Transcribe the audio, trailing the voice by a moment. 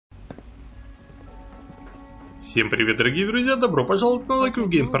Всем привет, дорогие друзья, добро пожаловать на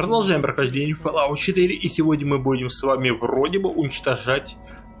Laykov. Продолжаем прохождение в Fallout 4, и сегодня мы будем с вами вроде бы уничтожать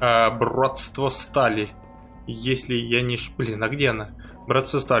Братство Стали. Если я не... Блин, а где она?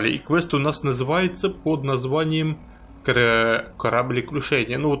 Братство Стали. И квест у нас называется под названием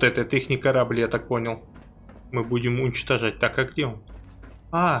Кораблекрушение. Ну вот это их корабль, я так понял. Мы будем уничтожать. Так, а где он?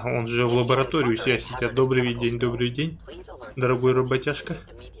 А, он же в лаборатории у себя сидит. Добрый день, дорогой работяжка.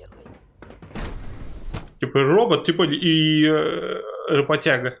 Типа робот, типа и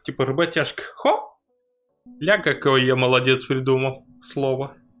работяга, типа работяжка. Хо! Ля, какой я молодец придумал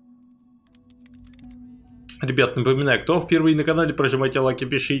слово. Ребят, напоминаю, кто впервые на канале, прожимайте лайки,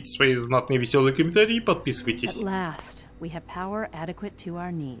 пишите свои знатные веселые комментарии и подписывайтесь.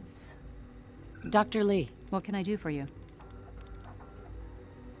 Dr. Lee, what can I do for you?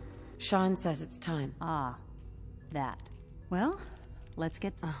 Sean says it's time. Ah, that. Well, let's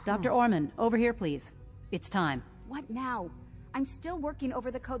get... Dr. Orman, over here, please. It's time. What now? I'm still working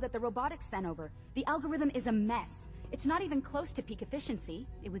over the code that the robotics sent over. The algorithm is a mess. It's not even close to peak efficiency.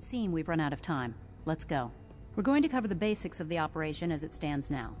 It would seem we've run out of time. Let's go. We're going to cover the basics of the operation as it stands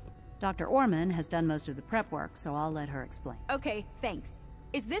now. Dr. Orman has done most of the prep work, so I'll let her explain. Okay, thanks.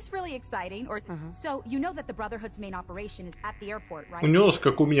 Is this really exciting, or... So, you know that the Brotherhood's main operation is at the airport, right? У него,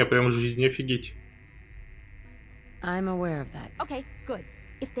 как у меня, прям в жизни, офигеть. I'm aware of that. Okay, good.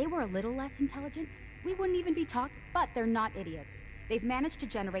 If they were a little less intelligent, we wouldn't even be talking. But they're not idiots. They've managed to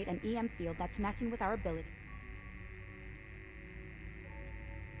generate an EM field that's messing with our ability.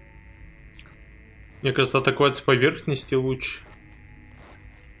 Мне кажется, атаковать с поверхности лучше.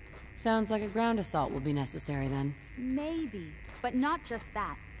 Sounds like a ground assault will be necessary then. Maybe, but not just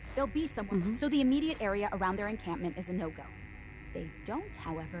that. There'll be someone. So the immediate area around their encampment is a no-go. They don't,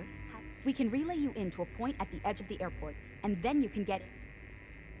 however. We can relay you into a point at the edge of the airport, and then you can get...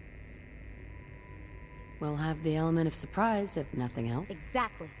 We'll have the element of surprise, if nothing else.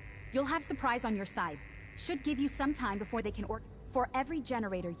 Exactly. You'll have surprise on your side. Should give you some time before they can For every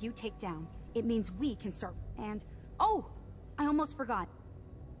generator you take down, it means we can start... And... Oh! I almost forgot.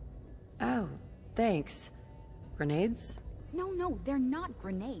 Oh, thanks. Grenades? No, they're not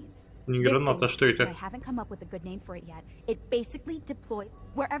grenades. Не граната, что это? I haven't come up with a good name for it yet. It basically deploys...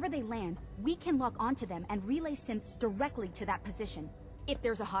 Wherever they land, we can lock onto them and relay synths directly to that position. If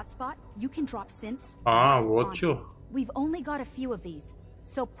there's a hotspot, you can drop synths. Вот чё. We've only got a few of these,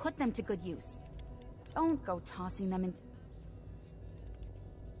 so put them to good use. Don't go tossing them into...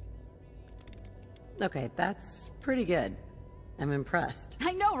 Okay, that's pretty good. I'm impressed.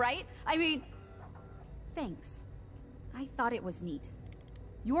 I know, right? I mean... Thanks. I thought it was neat.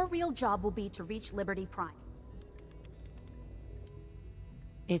 Your real job will be to reach Liberty Prime.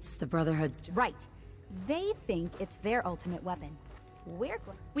 It's the Brotherhood's... Right. They think it's their ultimate weapon.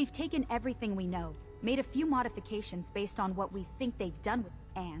 We've taken everything we know, made a few modifications based on what we think they've done with,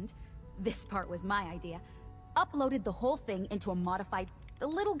 and, this part was my idea, uploaded the whole thing into a modified... The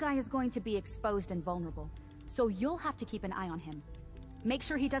little guy is going to be exposed and vulnerable, so you'll have to keep an eye on him. Make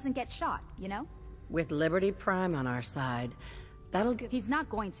sure he doesn't get shot, you know? With Liberty Prime on our side, that'll get... He's not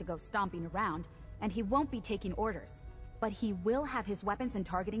going to go stomping around, and he won't be taking orders. But he will have his weapons and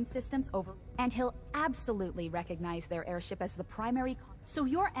targeting systems over, and he'll absolutely recognize their airship as the primary. So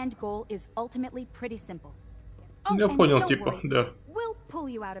your end goal is ultimately pretty simple. Oh, Я понял, типа, да. We'll pull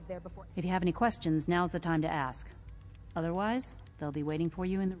you out of there before. If you have any questions, now's the time to ask. Otherwise, they'll be waiting for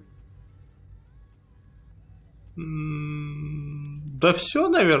you in the... Да все,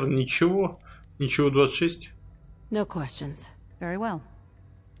 наверное, ничего. Ничего 26. No questions. Very well.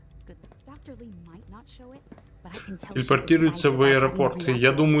 Dr. Lee might not show it. Телепортируется в аэропорт.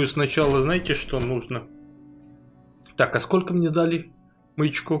 Я думаю, сначала знаете, что нужно? Так, а сколько мне дали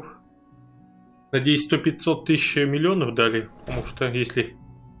маячков? Надеюсь, 100-500 тысяч миллионов дали. Потому что если...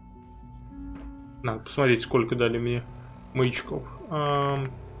 Надо посмотреть, сколько дали мне маячков.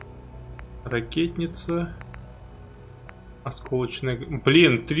 Ракетница. Осколочная...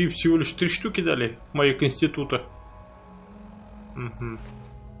 Блин, всего лишь 3 штуки дали. Моих института. Угу.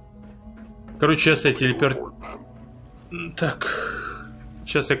 Короче, сейчас я Так.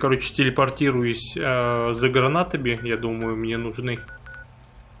 Сейчас я, короче, телепортируюсь за гранатами. Я думаю, мне нужны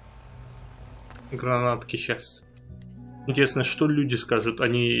гранатки сейчас. Интересно, что люди скажут?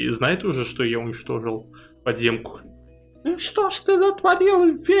 Они знают уже, что я уничтожил подземку? Что ж ты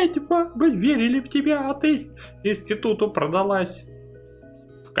натворил, ведьма? Мы верили в тебя, а ты институту продалась.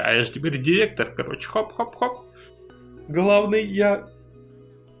 Какая же теперь директор? Короче, хоп-хоп-хоп. Главный я...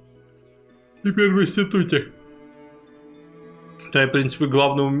 Теперь в институте. Да, в принципе,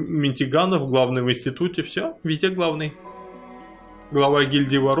 главный у Ментиганов, главный в институте. Все, везде главный. Глава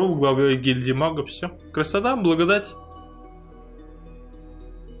гильдии воров, глава гильдии магов, все. Красота, благодать.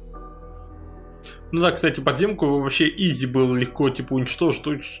 Ну да, кстати, подземку вообще изи было легко, типа,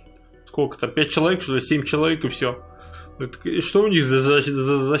 уничтожить. Сколько-то? 5 человек, что ли? 7 человек и все. Что у них за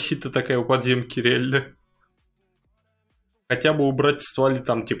защита такая у подземки, реально? Хотя бы убрать стволи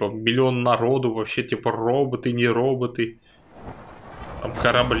там, типа, миллион народу, вообще, типа, роботы, не роботы. Там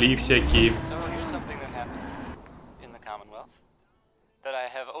корабли всякие.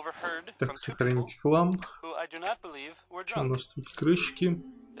 Так, сохранить хлам. Что у нас тут? Крышки.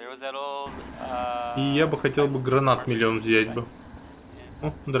 И я бы хотел бы гранат миллион взять бы.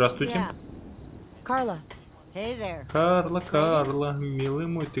 О, здравствуйте. Carla. Карла, милый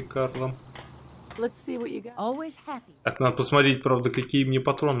мой ты, Карла. Так, надо посмотреть, правда, какие мне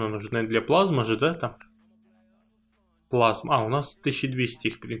патроны нужны. Для плазмы же, да, там? Плазма. А, у нас 1200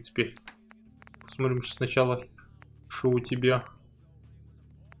 их, в принципе. Посмотрим сначала, что у тебя.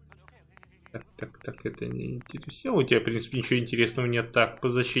 Так, это не интересно. У тебя, в принципе, ничего интересного нет. Так, по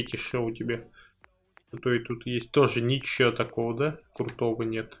защите, что у тебя? То и тут есть тоже ничего такого, да? Крутого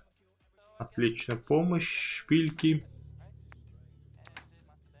нет. Отлично, помощь, шпильки.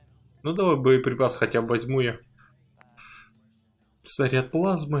 Ну, давай боеприпас хотя бы возьму я. Заряд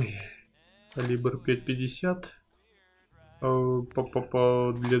плазмы. Калибр 5,50.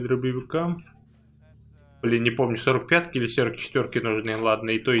 Для дробовика. Блин, не помню, 45-ки или 44-ки нужны. Ладно,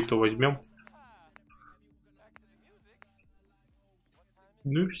 и то возьмем.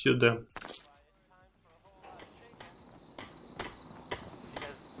 Ну и все, да.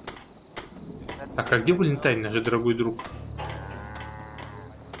 Так, а где, блин, тайна же, дорогой друг?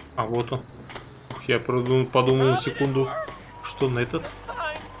 А вот он. Я подумал секунду, что на этот.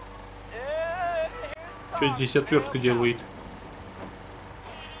 Что здесь отвертка делает?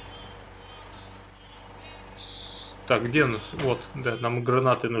 Так, где у нас? Вот, да, нам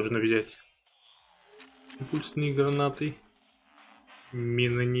гранаты нужно взять. Импульсные гранаты.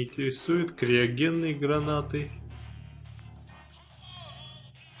 Мина не интересует. Криогенные гранаты.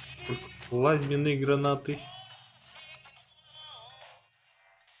 Плазменные гранаты.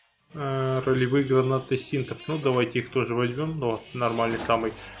 Ролевые гранаты синтов. Ну, давайте их тоже возьмем. Ну, вот, нормальный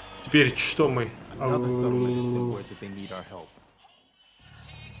самый. Теперь что мы?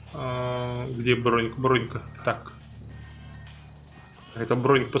 Где бронька? Так. Это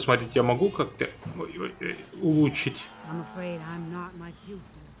бронька, посмотрите, я могу как-то улучшить?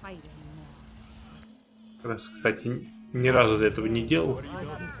 Раз, кстати, ни разу до этого не делал.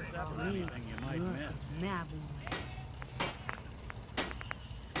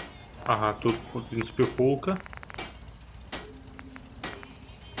 Ага, тут, в принципе, полка.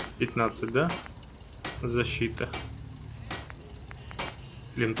 15, да? Защита.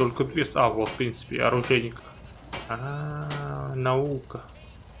 Блин, только 2. А, вот, в принципе, оружейник. Наука.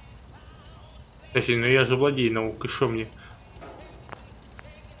 Точнее, ну я же владею наукой, что мне?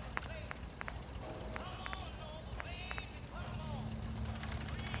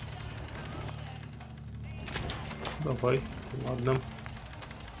 Давай, ладно.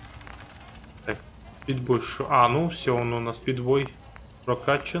 Так, спидбой. Ну все, он у нас спидбой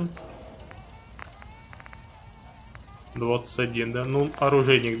прокачан. 21, да? Ну,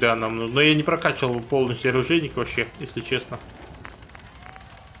 оружейник, да, нам нужно. Но я не прокачивал полностью оружейник вообще, если честно.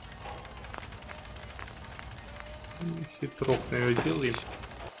 Хитрок, наверное, делаем.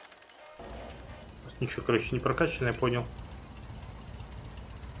 Ничего, короче, не прокачано, я понял.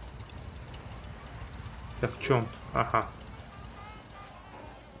 Так, в чем? Ага.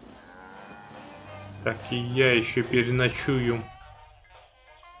 Так, и я еще переночую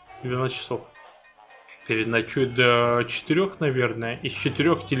 12 часов. Переночую до 4, наверное. Из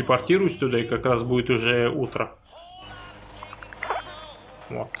 4 телепортируюсь туда, и как раз будет уже утро.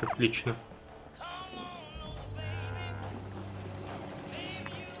 Вот, отлично.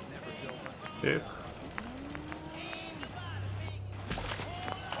 Так.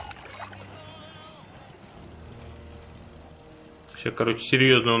 Все, короче,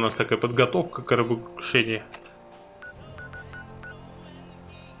 серьезно у нас такая подготовка к кораблекрушению.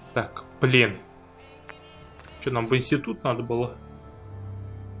 Так, блин. Что, нам в институт надо было?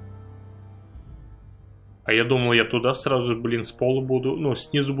 А я думал, я туда сразу, блин, с пола буду, ну,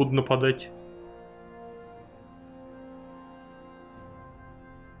 снизу буду нападать.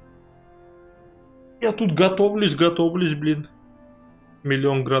 Я тут готовлюсь, блин.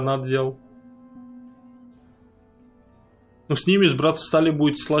 Миллион гранат взял. Ну, с ними сбраться стали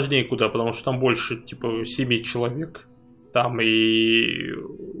будет сложнее куда, потому что там больше, типа, 7 человек. Там и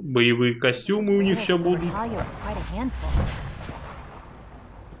боевые костюмы у них сейчас будут.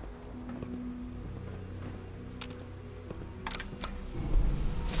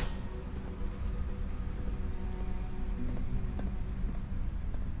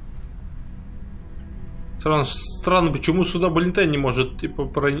 Странно, почему сюда Балентайн не может, типа,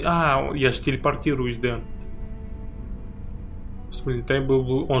 А, я же телепортируюсь, да. Балентайн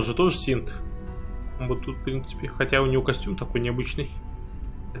был, он же тоже синт. Вот тут, в принципе, хотя у него костюм такой необычный.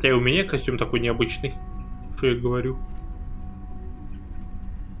 Хотя и у меня костюм такой необычный. Что я говорю?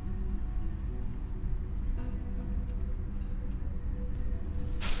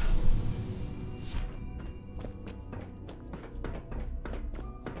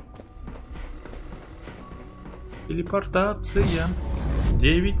 Телепортация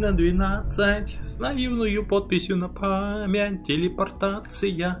 9 на 12 с наивную подписью на память.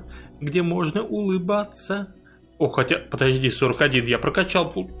 Телепортация, где можно улыбаться. О, хотя, подожди, 41, я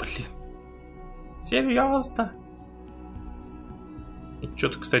прокачал. Блин. Серьезно?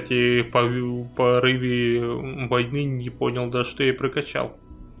 Что-то, кстати, по порыве войны не понял, да, что я прокачал.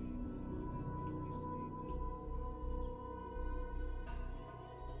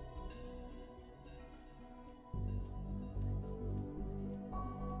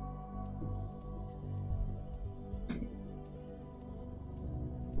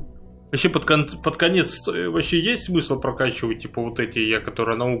 Вообще под конец вообще есть смысл прокачивать, типа вот эти, я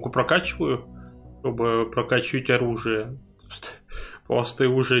которые науку прокачиваю, чтобы прокачивать оружие. Просто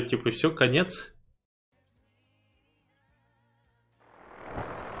уже типа все, конец.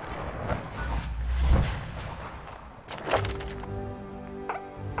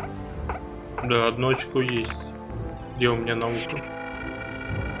 Да, одно очко есть. Где у меня наука?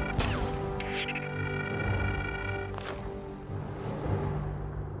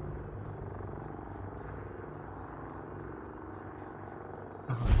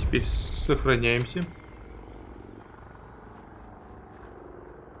 Теперь сохраняемся.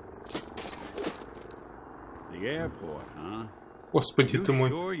 Господи ты мой.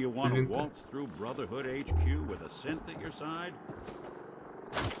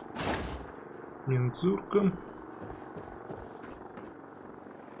 Мензурка.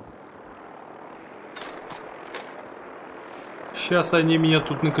 Сейчас они меня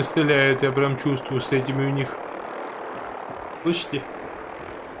тут накостыляют, я прям чувствую с этими у них. Слышите?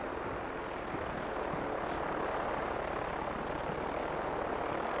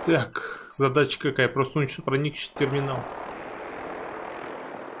 Так, задача какая? Просто уничтожить проникший терминал.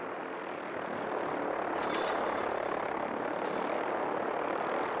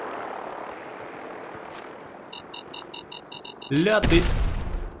 Ля ты.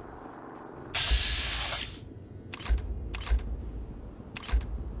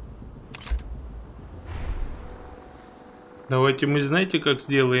 Давайте мы, знаете, как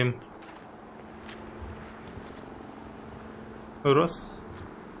сделаем? Раз.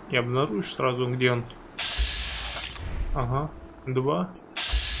 И обнаружишь сразу, где он. Ага. 2.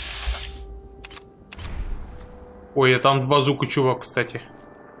 Ой, а там базука, чувак, кстати.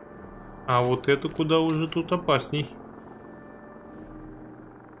 А вот это куда уже тут опасней.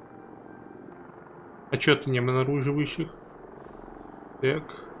 А чё ты не обнаруживающих? Так.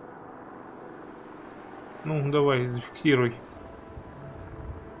 Ну, давай, зафиксируй.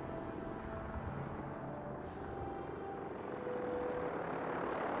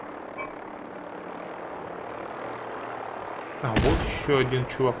 А вот еще один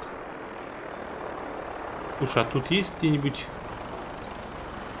чувак. Слушай, а тут есть где-нибудь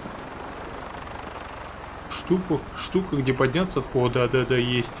штука, где подняться? О, да,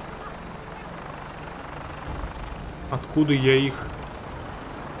 есть. Откуда я их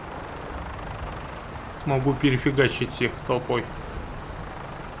смогу перефигачить всех толпой?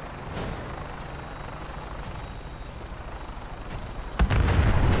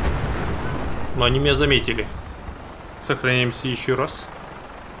 Но они меня заметили. Сохраняемся еще раз.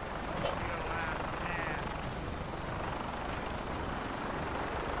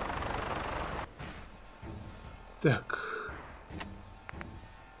 Так.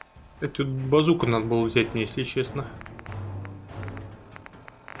 Эту базуку надо было взять мне, если честно.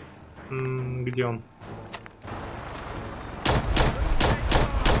 Где он?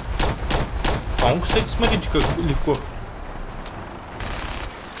 А он, кстати, смотрите, как легко.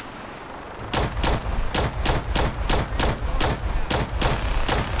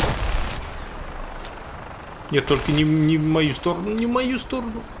 Нет, только не в мою сторону, не в мою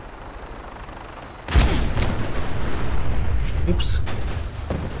сторону. Упс.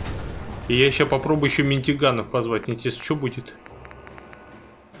 И я еще попробую еще ментиганов позвать. Интересно, что будет?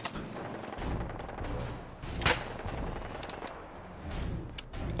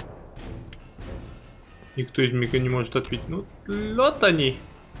 Никто из них не может ответить. Ну, вот они.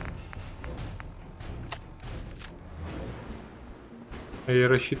 А я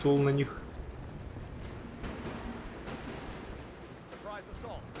рассчитывал на них.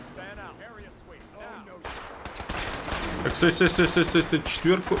 Стой, стой, стой, стой, стой, стой.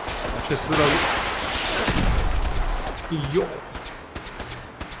 Четверку. Сейчас сразу. Йоу.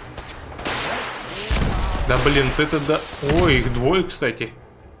 Да блин, это да. Ой, их двое, кстати.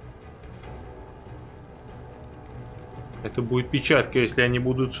 Это будет печатка, если они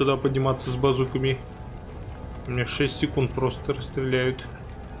будут сюда подниматься с базуками. У меня 6 секунд просто расстреляют.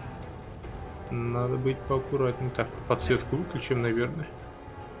 Надо быть поаккуратнее. Так, подсветку выключим, наверное.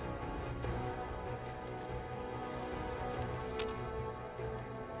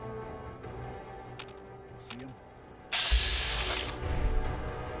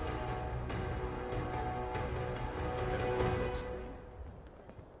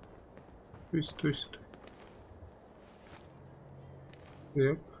 Стой, стой.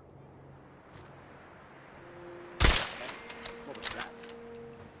 Так.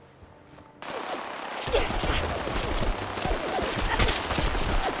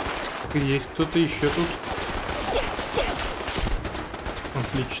 Есть кто-то еще тут.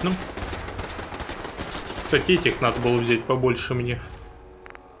 Отлично. Кстати, этих надо было взять побольше мне.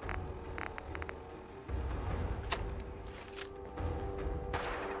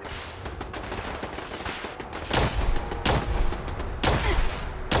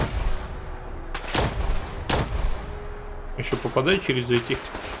 Еще попадай через этих.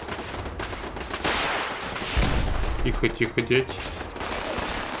 Тихо, тихо, дядь.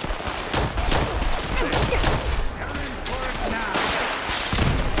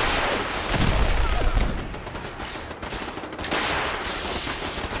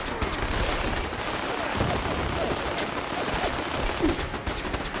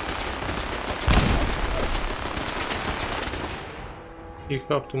 Их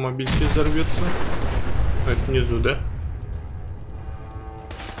автомобиль здесь взорвется. Это внизу, да?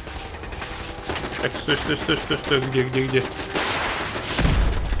 Так, стой, стой, стой, стой, стой, где?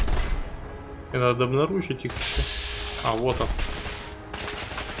 И надо обнаружить их еще. А, вот он.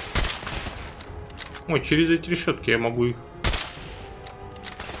 Ой, через эти решетки я могу их.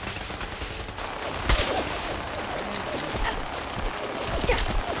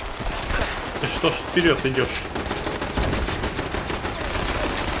 Ты что ж вперед идешь?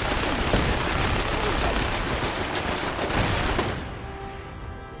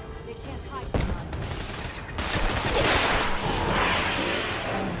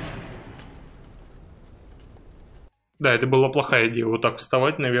 Да, это была плохая идея, вот так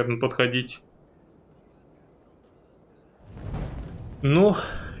вставать, наверное, подходить. Ну,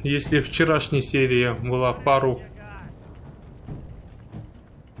 если в вчерашней серии была пару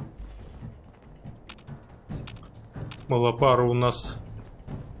у нас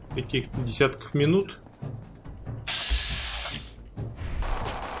каких-то десятков минут.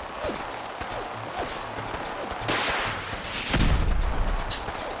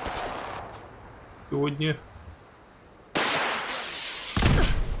 Сегодня...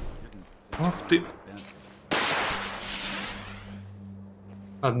 Ах ты.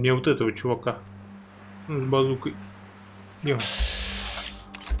 Надо мне вот этого чувака с базукой. Где он?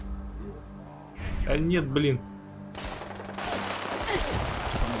 А нет, блин.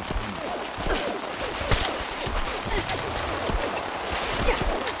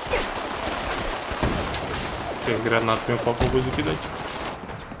 Сейчас гранатами попробую закидать.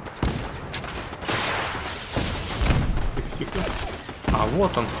 Тихо, тихо. А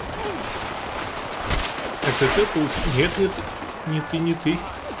вот он. Это нет, нет, не ты, не ты.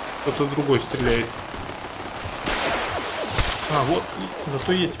 Кто-то другой стреляет. А, вот,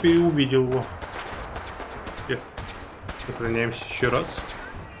 зато я теперь увидел его. Сохраняемся еще раз.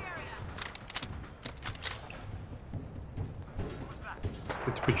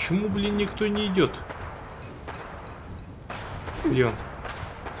 Кстати, почему, блин, никто не идет? Где он?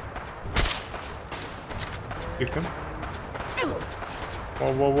 Тихо.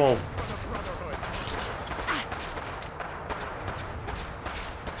 Воу-воу-воу.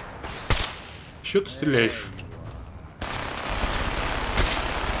 Чё ты стреляешь?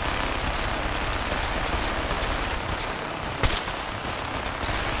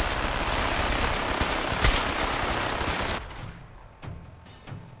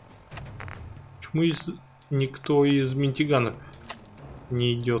 Почему никто из ментиганов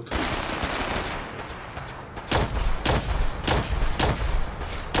не идет?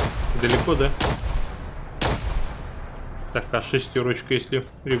 Далеко, да? Так, а шестерочка, если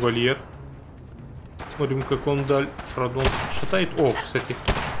револьвер. Смотрим, как он даль. Правда, он шатает. О, кстати,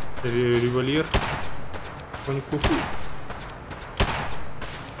 револьвер.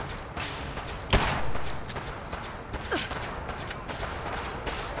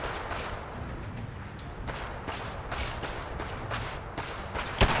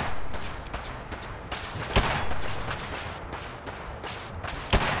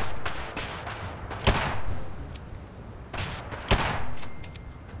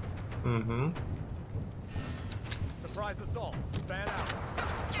 Угу.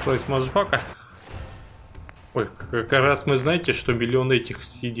 Спросит мазбака. Ой, как раз мы, знаете, что миллион этих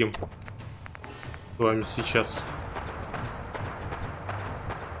сидим с вами сейчас.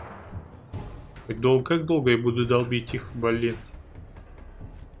 Как долго я буду долбить их, блин.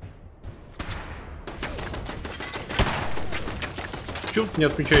 Чего ты не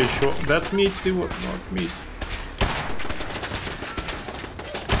отмечаешь еще? Да отметь ты его, ну отметь.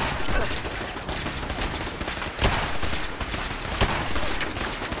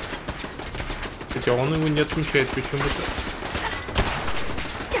 Хотя он его не отмечает почему-то.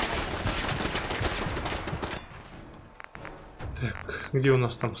 Так, где у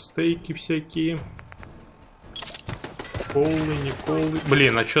нас там стейки всякие? Колы, не колы.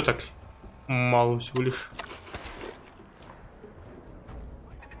 Блин, а чё так мало всего лишь?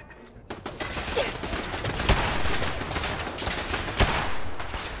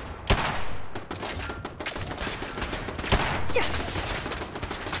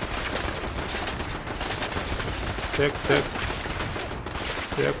 Так, так.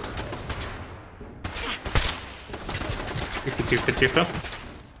 Так. Тихо, тихо, тихо.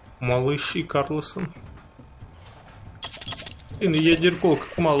 Малыш и Карлсон. Блин, ядеркол,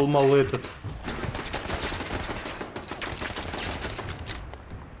 как мало этот.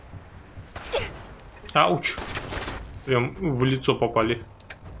 Ауч. Прям в лицо попали.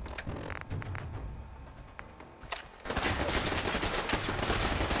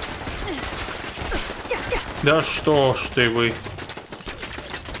 Да что ж ты вы.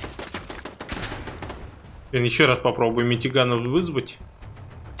 Блин, еще раз попробуем митиганов вызвать.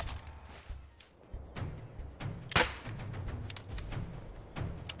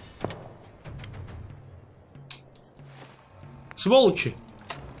 Сволочи.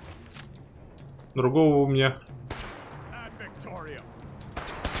 Другого у меня.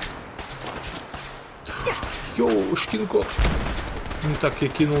 Ёшкин кот. Не так я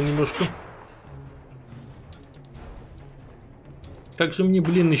кинул немножко. Как же мне,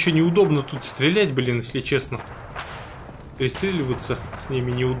 блин, еще неудобно тут стрелять, блин, если честно. Перестреливаться с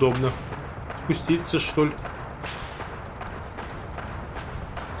ними неудобно. Спуститься, что ли?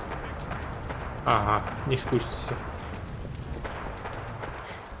 Ага, не спустится.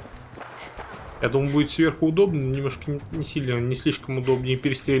 Я думаю, будет сверху удобно, но немножко не сильно, не слишком удобнее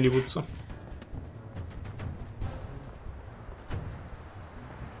перестреливаться.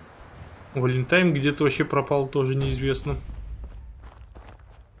 Валентайн где-то вообще пропал, тоже неизвестно.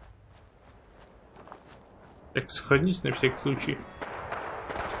 Так, сохранись на всякий случай.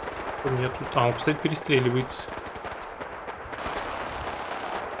 У меня тут... А, он, кстати, перестреливается.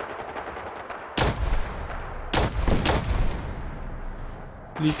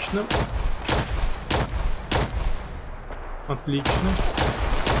 Отлично. Отлично.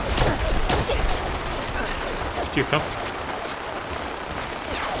 Тихо.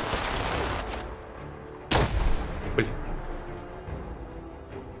 Блин.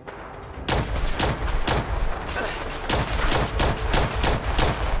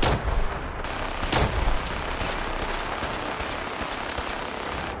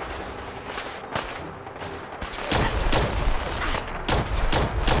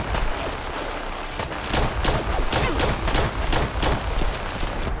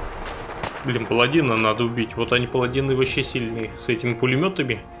 Блин, паладина надо убить. Вот они, паладины, вообще сильные. С этими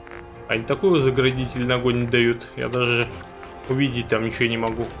пулеметами. Они такой заградительный огонь не дают. Я даже увидеть там ничего не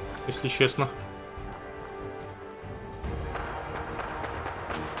могу, если честно.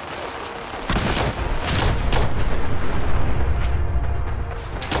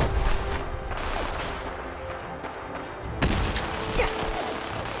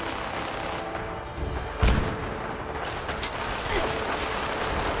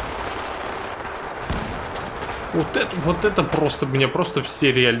 Вот это просто, меня просто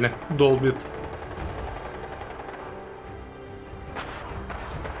все реально долбит.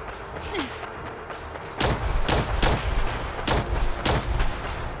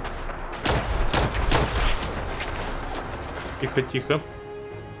 Тихо, тихо.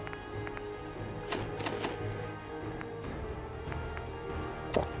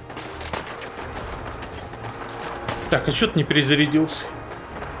 Так, а что-то не перезарядился.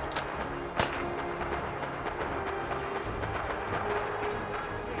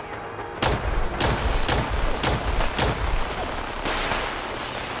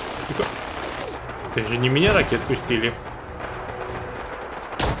 Это же не меня ракет пустили.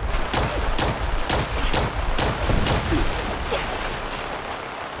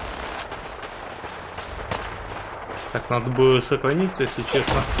 Так, надо было сохраниться, если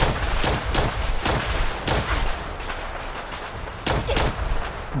честно.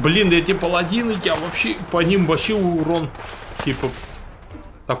 Блин, эти паладины, я вообще по ним вообще урон. Типа,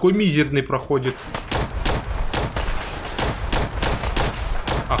 такой мизерный проходит.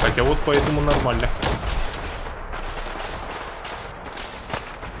 А, хотя вот поэтому нормально.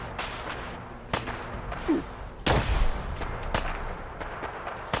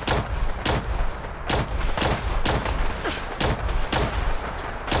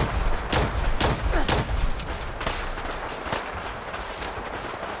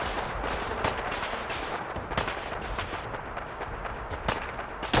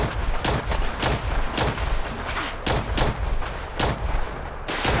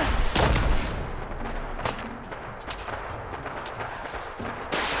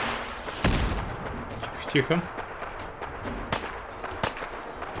 Тихо.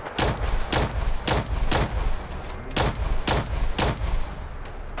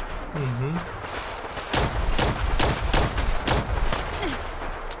 Угу.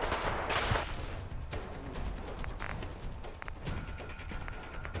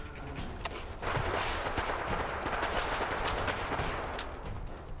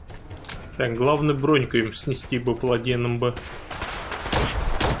 Так, главное броньку им снести бы паладином бы.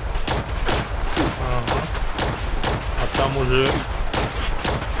 Там уже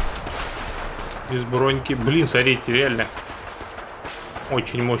без броньки. Блин, смотрите, реально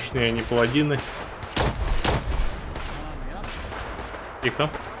очень мощные они паладины.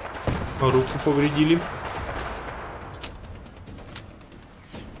 Тихо. Руку повредили.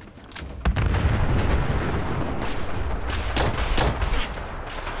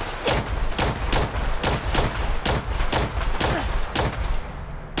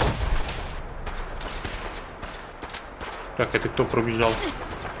 Так, это кто пробежал?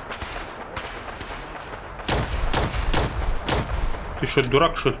 Ты что,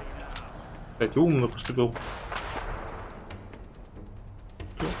 дурак, что ли? Кстати, умно поступил.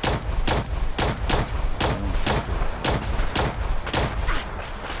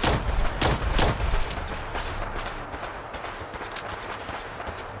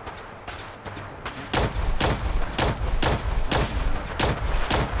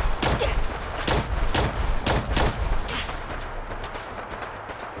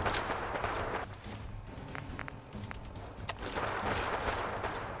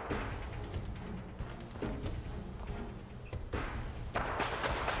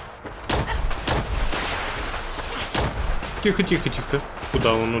 Тихо, тихо, тихо.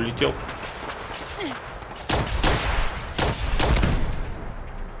 Куда он улетел?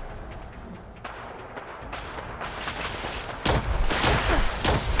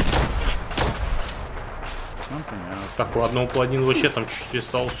 Так, ладно, у паладина вообще там чуть-чуть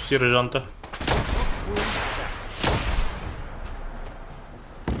осталось у сержанта.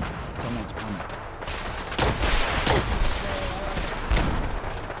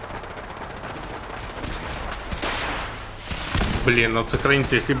 Блин, надо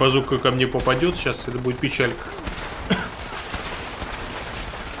сохраниться, если базука ко мне попадет, сейчас это будет печалька.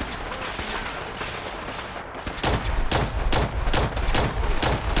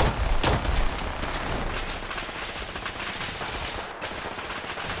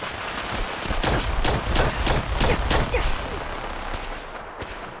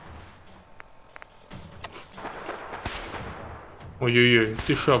 Ой-ой-ой,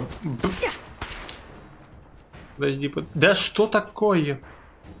 ты шо? Подожди, да что такое?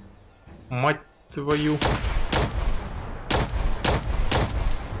 Мать твою.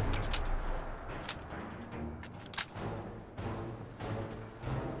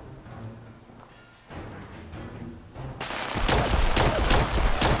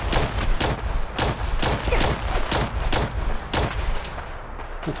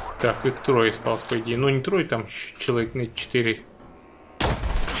 Ух, так, их трое осталось, по идее. Ну, не трое, там человек на 4.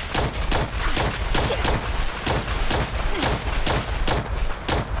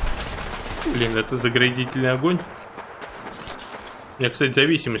 Блин, это заградительный огонь. У меня, кстати,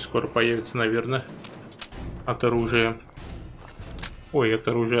 зависимость скоро появится, наверное, от оружия. Ой, от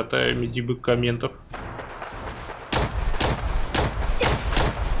оружия, от медикаментов.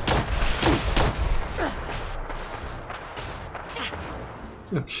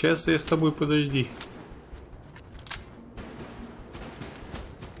 Так, сейчас я с тобой, подожди.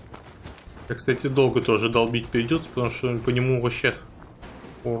 Я, кстати, долго тоже долбить придется, потому что по нему вообще...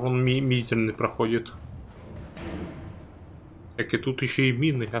 Он мизерный проходит. Так, и тут еще и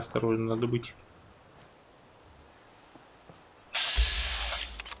мины. Осторожно, надо быть.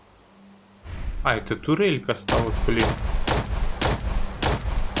 А, это турелька осталась, блин.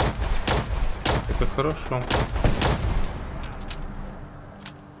 Это хорошо.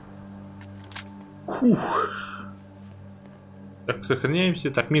 Фух. Так,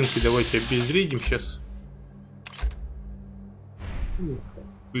 сохраняемся. Так, минки давайте обезвредим сейчас.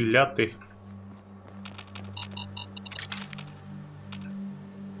 Ляты.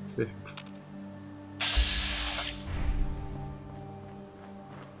 Так.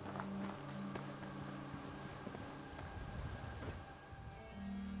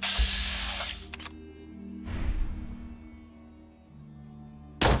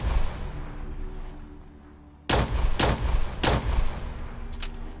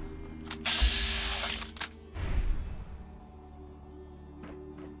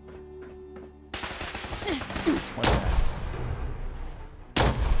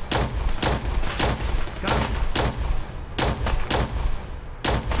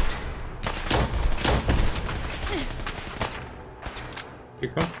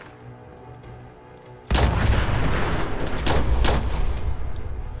 Тихо.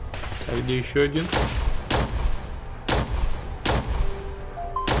 А где еще один?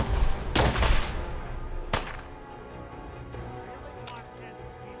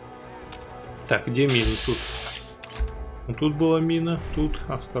 Так, где мина? Тут. Ну, тут была мина, тут,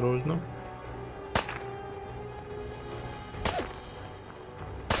 осторожно.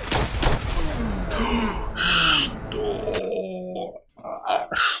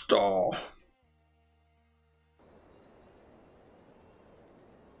 Что?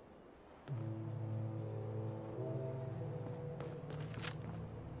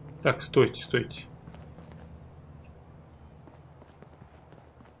 Так, стойте, стойте.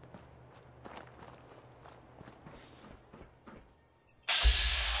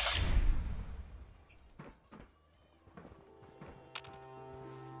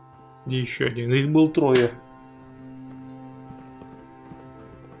 Где еще один? Их был трое.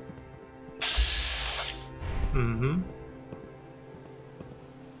 Угу.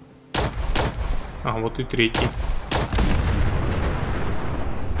 А, вот и третий.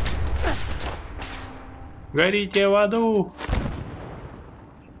 Горите в аду!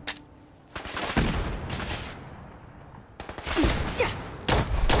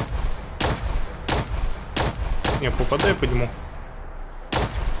 Не, попадаю по нему.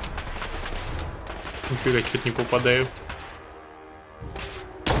 Нифига, что-то не попадаю.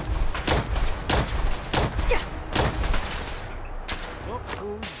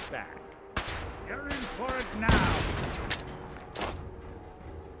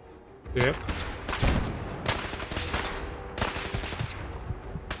 Так.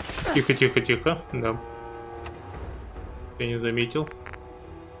 Тихо, тихо, тихо. Да. Я не заметил.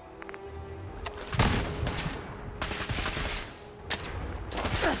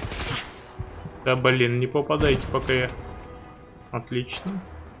 Да блин, не попадайте пока я. Отлично.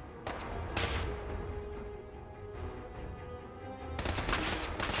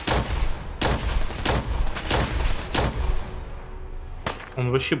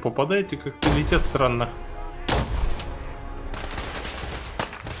 Он вообще попадает и как-то летят странно.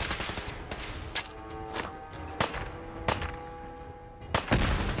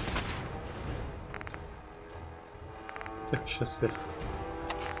 Так, сейчас я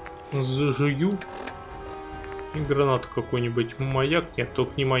зажую. И гранату какой-нибудь. Маяк? Нет,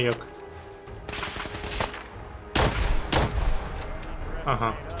 только не маяк.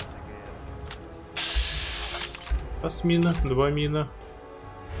 Ага. Раз мина, два мина.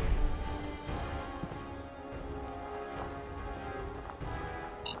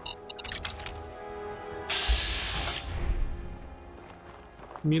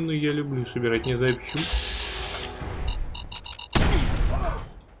 Мину я люблю собирать, не знаю почему.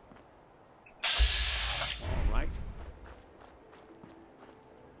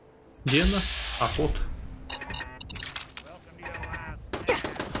 Где она? А вот.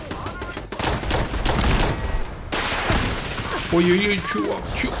 Ой-ой-ой, чувак,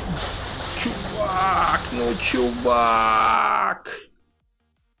 чувак, ну чувак.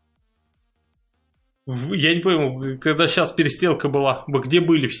 Я не пойму, когда сейчас перестрелка была, где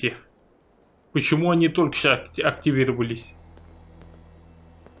были все? Почему они только сейчас активировались?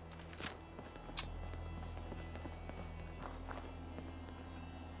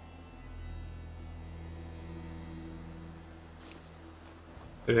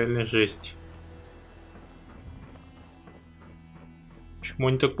 Реально жесть. Почему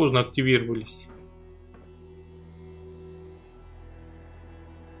они так поздно активировались?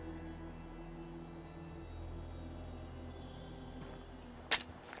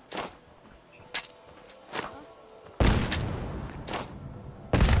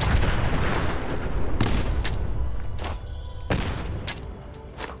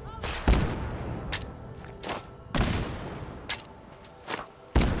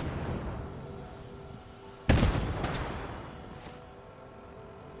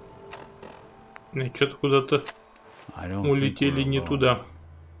 Что-то куда-то улетели не туда.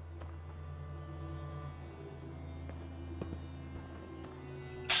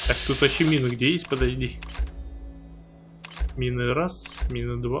 Так, тут вообще мины где есть? Подожди. Мины раз,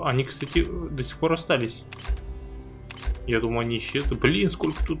 мины два. Они, кстати, до сих пор остались. Я думаю, они исчезли. Блин,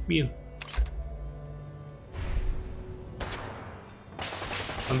 сколько тут мин.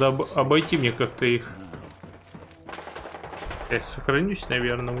 Надо обойти мне как-то их. Я сохранюсь,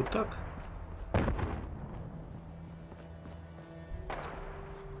 наверное, вот так.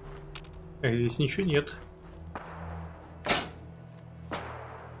 Здесь ничего нет.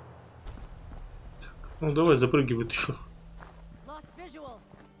 Так, ну давай запрыгивай еще.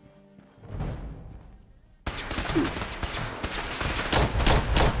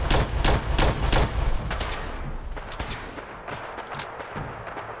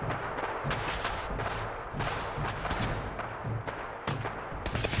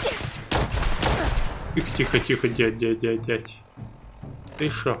 Тихо, дядь. Ты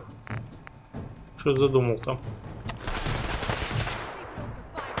шо? Что задумал там?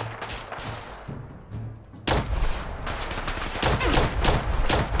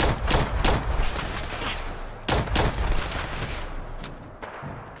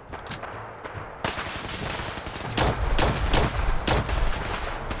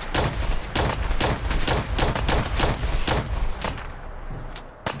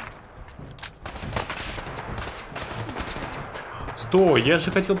 Стой, я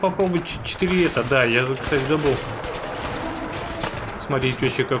же хотел попробовать 4 это, да, я, кстати, забыл. Смотреть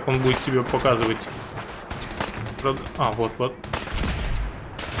вообще, как он будет себя показывать. Правда? А, вот.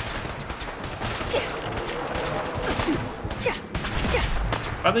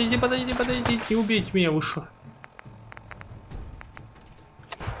 Подожди, не убейте меня, вы шо?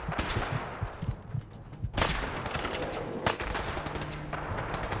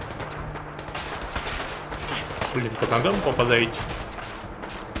 Блин, по ногам попадаете.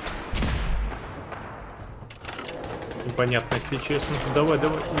 Непонятно, если честно. Давай,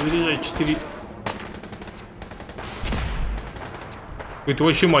 заряжай 4. Это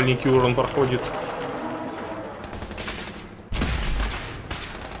вообще маленький урон проходит.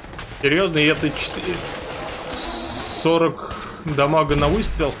 Серьезно, и это 40 дамага на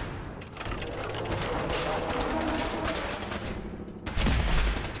выстрел?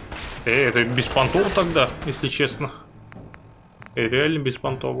 Это беспонтово тогда, если честно. Реально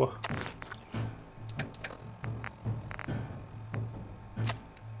беспонтово.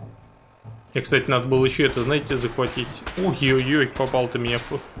 Мне, кстати, надо было еще это, знаете, захватить. Ой-ой-ой, попал ты меня.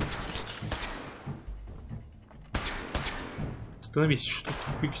 Остановись, что-то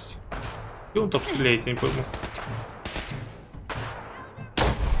фикси. И он там стреляет, я не пойму.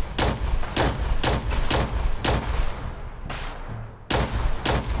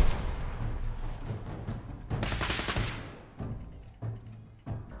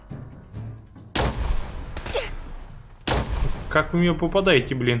 Как вы в меня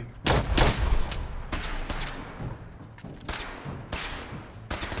попадаете, блин?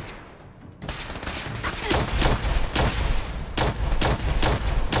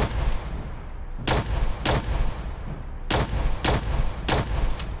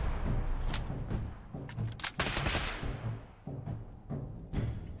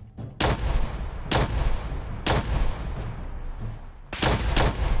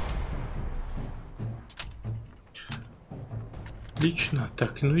 Отлично.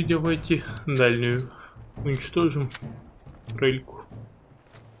 Так, ну и давайте дальнюю уничтожим рельку.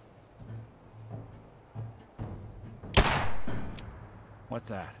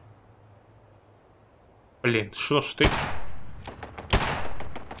 Блин, что ж ты?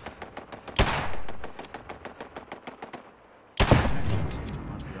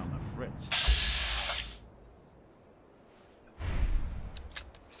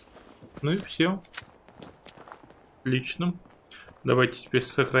 Ну и все. Отлично. Давайте теперь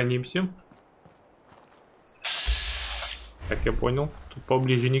сохранимся. Так, я понял. Тут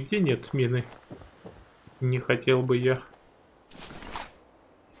поближе нигде нет мины. Не хотел бы я.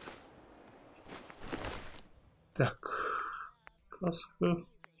 Так. Каска.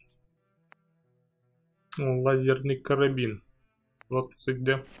 Лазерный карабин. 20,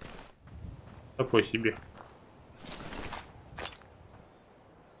 да. Такой себе.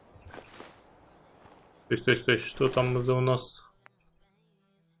 То есть, что там за у нас?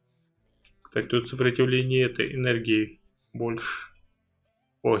 Кстати, тут сопротивление этой энергии больше.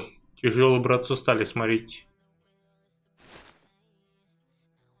 Ой, тяжело браться стали, смотрите.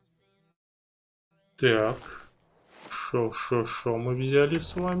 Так. Шо мы взяли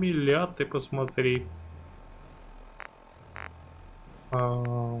с вами? Ля, ты посмотри.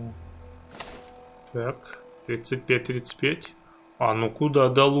 Так, 35-35. А, ну куда?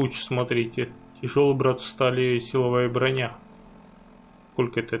 Да лучше, смотрите. Тяжелый, брат, стали силовая броня.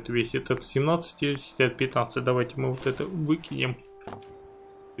 Сколько это весит? Это 17, 15. Давайте мы вот это выкинем.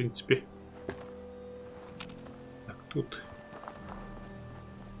 В принципе. Так, тут.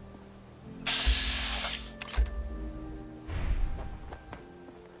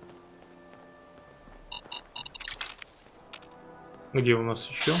 Где у нас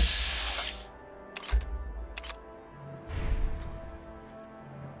еще?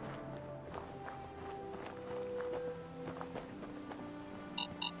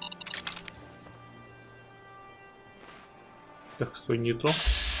 Так, стой, не то.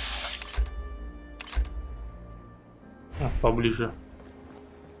 А, поближе.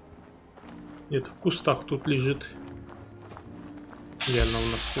 Нет, в кустах тут лежит. Реально у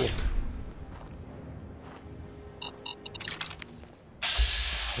нас слот.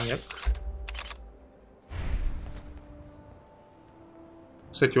 Нет.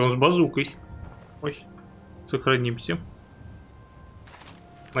 Кстати, он с базукой. Ой, сохранимся.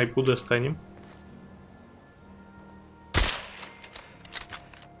 Снайпу достанем.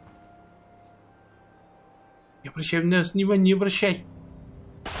 Не обращай на нас внимания, не обращай.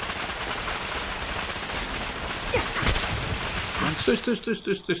 Стой, стой, стой,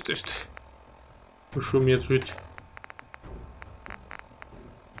 стой, стой, стой, стой. Ну что мне жить?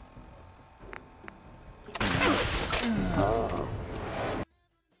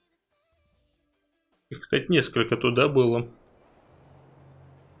 И, кстати, несколько туда было.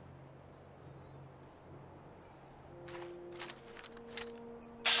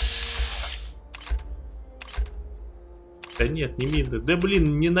 Да нет, не мины. Да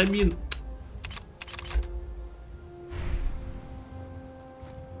блин, не на мин.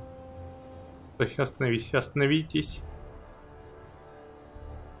 Остановись, остановитесь.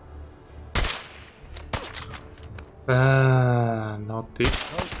 Ну ты.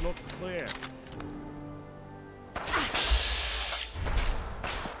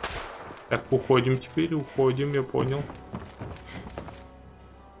 Так, уходим теперь, уходим, я понял.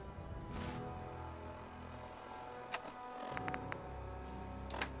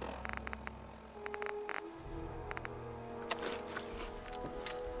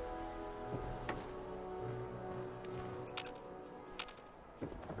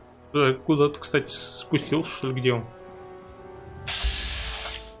 Куда-то, кстати, спустился, что ли, где он?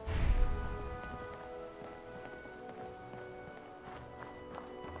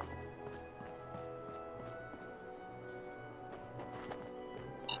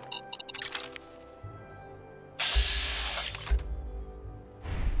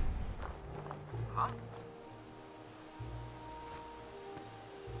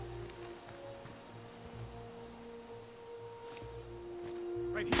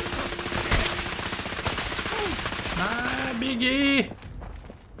 Беги!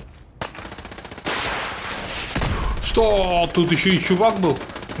 Что? Тут еще и чувак был?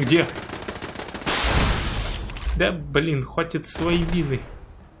 Где? Да, блин, хватит своей вины.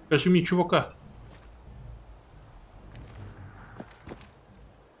 Покажи мне чувака.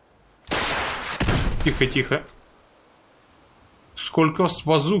 Тихо, тихо. Сколько с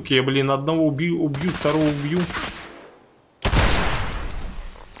базуки? Я, блин, одного убью, второго убью.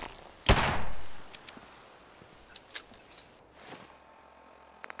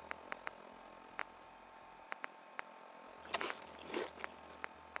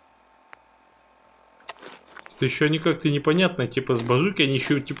 Еще они как-то непонятно, типа с базуки они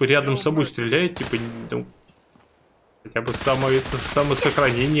еще типа рядом с собой стреляют, типа ну, хотя бы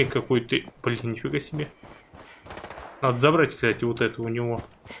самосохранение какое-то. Блин, нифига себе. Надо забрать, кстати, вот это у него.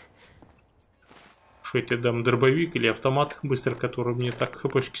 Что это дам, дробовик или автомат быстро, который мне так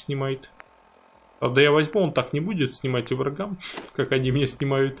хпшки снимает. Правда, я возьму, он так не будет снимать и врагам, как они мне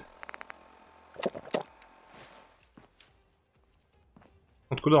снимают.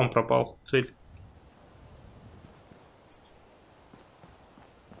 Вот куда он пропал? Цель.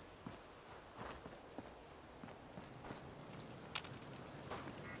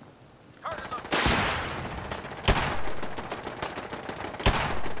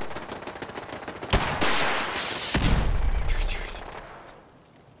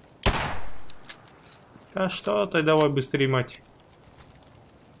 А что ты, давай быстрее, мать.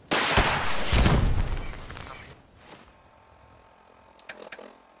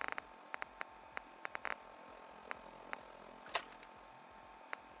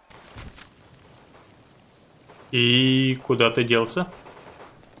 И куда ты делся?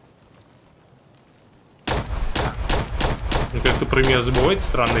 Ну, как-то про меня забывает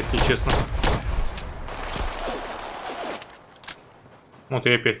странно, если честно. Вот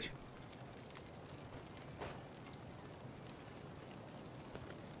и опять.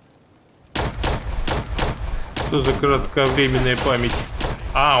 Что за кратковременная память?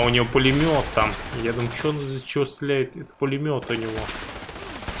 А, у него пулемет там. Я думаю, что он за чего стреляет? Это пулемет у него.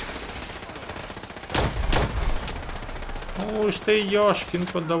 Уж ты, ёшкин,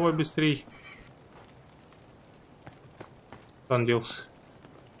 давай быстрей. Он делся.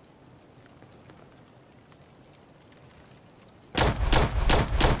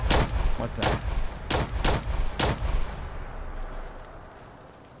 What's that?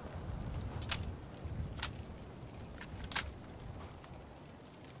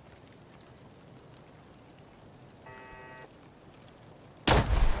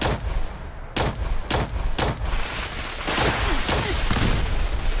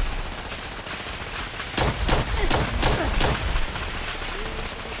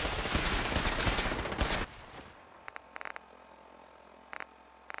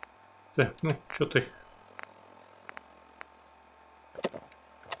 Так, ну, что ты?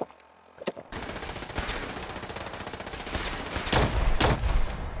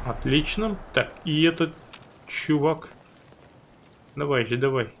 Отлично. Так, и этот чувак. Давай же,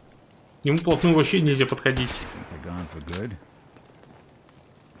 давай. К нему плотную вообще нельзя подходить.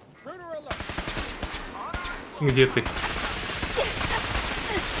 Где ты?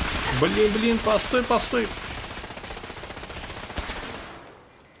 Блин, постой, постой.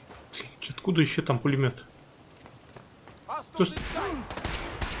 Откуда еще там пулемет?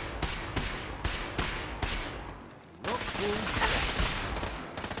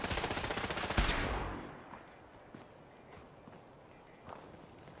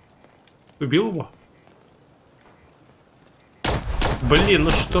 Убил его? Блин, ну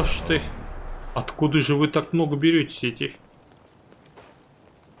что ж ты? Откуда же вы так много берете этих?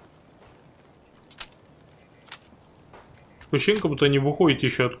 Ощущение, как будто они выходят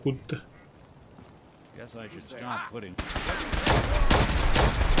еще откуда-то.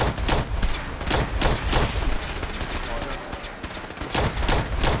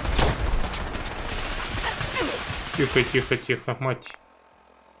 Тихо, тихо, тихо, мать.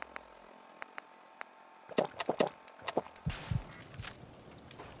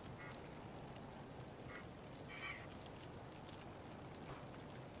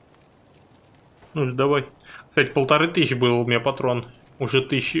 Ну ж, давай. Кстати, 1500 был у меня патрон. Уже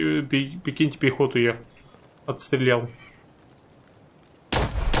 1000, прикиньте, пехоту я отстрелял.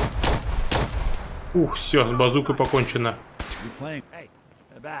 Ух, все, с базукой покончено.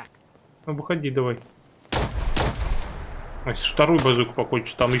 Ну, выходи, давай. А, с второй базукой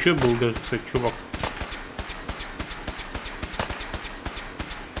покончено. Там еще был даже, кстати, чувак.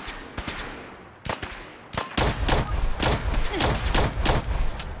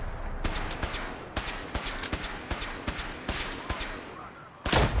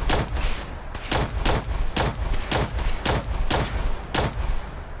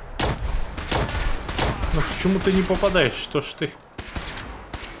 Почему ты не попадаешь? Что ж ты?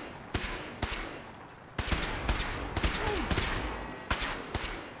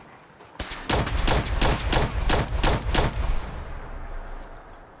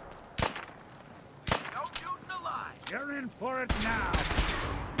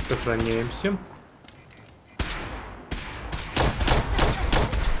 Сохраняемся.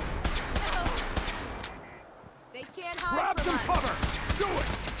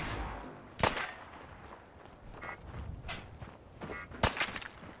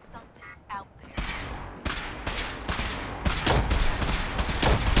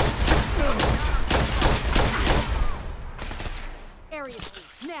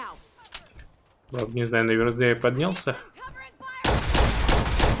 Ладно, не знаю, наверное, я поднялся.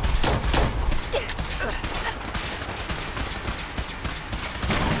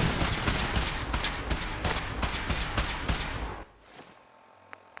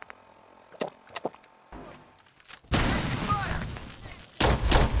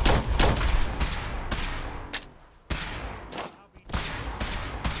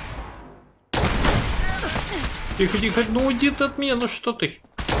 Тихо, тихо, ну уйди ты от меня, ну что ты?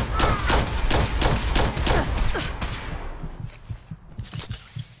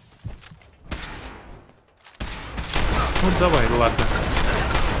 Ну давай, ладно.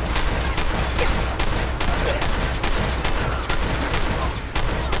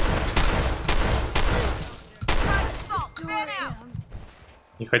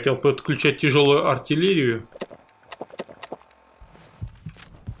 Не хотел подключать тяжелую артиллерию.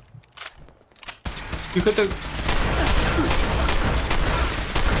 Тихо, так.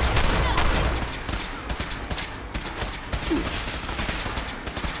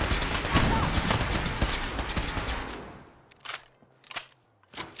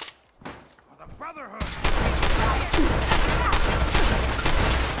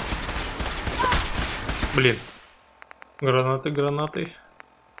 Блин, Гранаты, гранаты.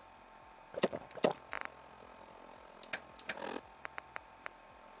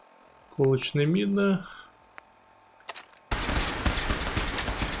 Колочная мина.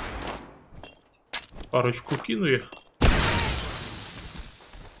 Парочку кину я.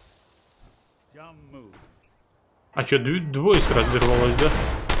 А что, двое сразу взорвалось, да?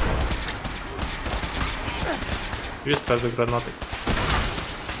 Две сразу гранаты.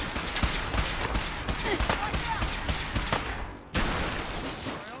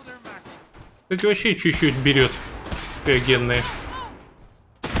 Кстати, вообще чуть-чуть берет криогенные.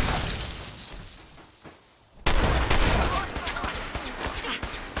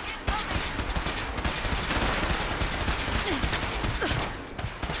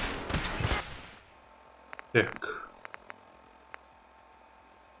 Так.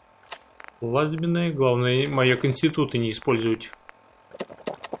 Плазменные. Главное, маяк института не использовать.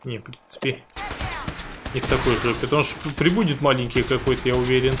 Не, в принципе, не в такой же. Потому что прибудет маленький какой-то, я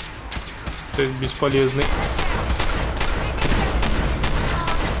уверен. Это бесполезный.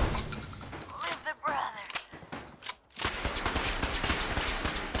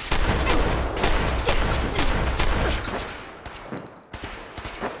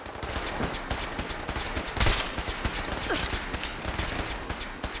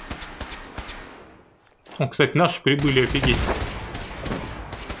 О, кстати, наши прибыли, офигеть.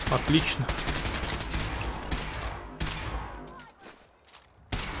 Отлично.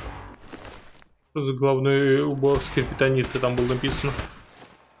 Что за главный убор скриптонита там было написано?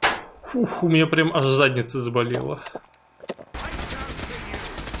 Ух, у меня прям аж задница заболела.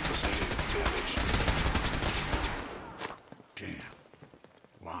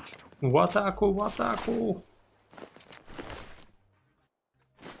 В атаку, в атаку.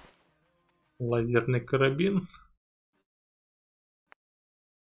 Лазерный карабин.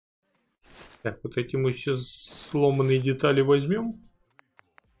 Так, вот эти мы сейчас сломанные детали возьмем.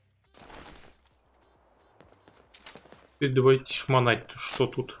 И давайте шмонать. Что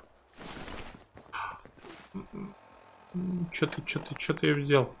тут? Что-то я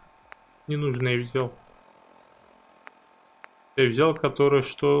взял. Не нужно я взял. Я взял, которое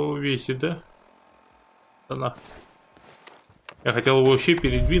что весит, да? Она. Я хотел его вообще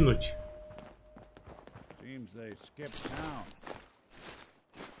передвинуть.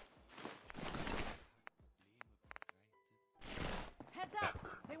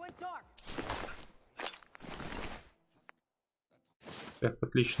 Так,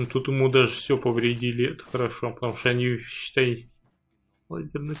 отлично. Тут ему даже все повредили. Это хорошо, потому что они, считай,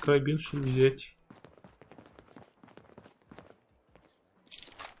 лазерный карабин, что ли, взять.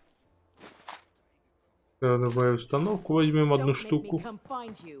 Давай установку возьмем одну штуку.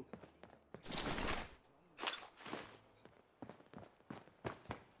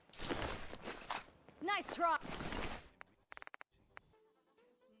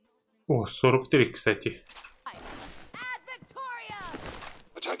 О, 43, кстати.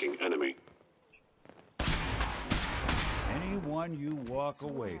 Attacking enemy. Anyone you walk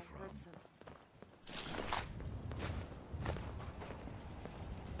away from.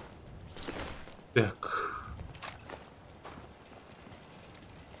 Так.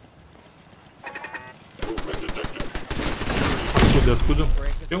 Откуда?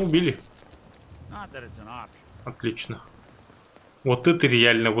 Все убили. Отлично. Вот это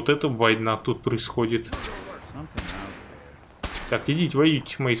реально, вот эта война тут происходит. Так, идите,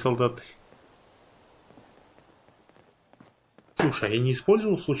 воюйте, мои солдаты. Слушай, я не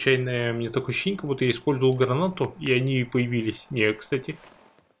использовал случайно, мне такое ощущение, как будто я использовал гранату, и они появились. Не, кстати.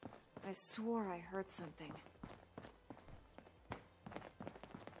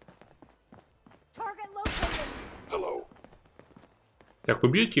 Hello. Так,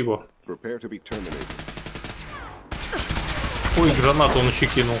 убьете его? Prepare to be terminated. Ой, гранату он еще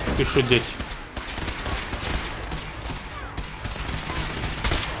кинул. Ты что, дядь?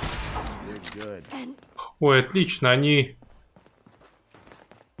 Ой, отлично, они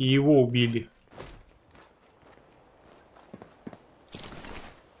его убили.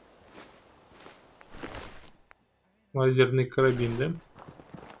 Лазерный карабин, да?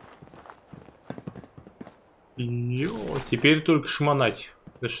 Йо, теперь только шмонать.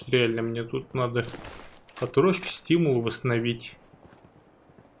 Даже реально мне тут надо потрошки стимула восстановить.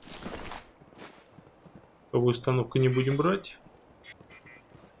 Новую установку не будем брать.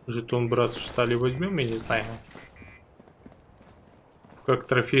 Жетон братцев стали возьмем, я не знаю. Как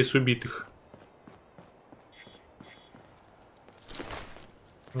трофей с убитых.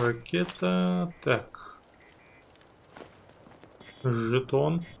 Ракета. Так.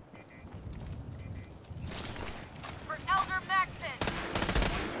 Жетон.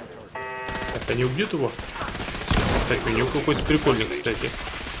 Так, они убьют его? Так, у него какой-то прикольный, кстати.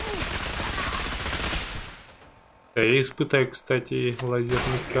 Да, я испытаю, кстати,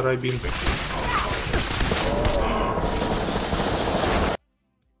 лазерный карабин.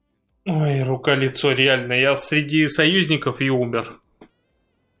 Ой, рука-лицо, реально. Я среди союзников и умер.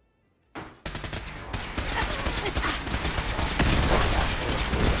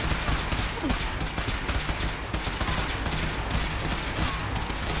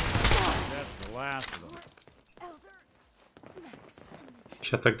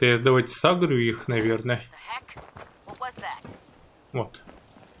 Сейчас тогда я давайте сагрю их, наверное. Вот.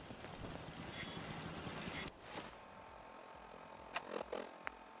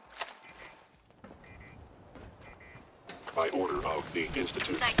 By order of the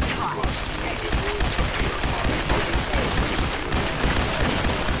Institute.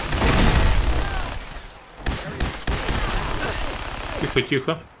 Тихо,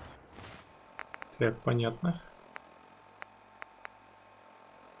 тихо. Так, понятно.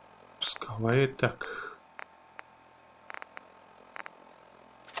 Пусковая, так.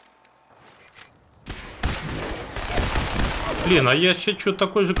 Блин, а я сейчас что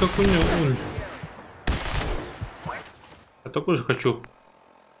такой же, как у него. Я такой же хочу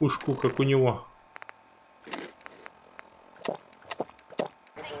пушку, как у него.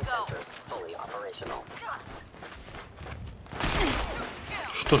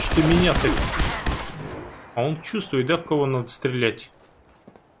 Что ж ты меня-то? А он чувствует, да, в кого надо стрелять?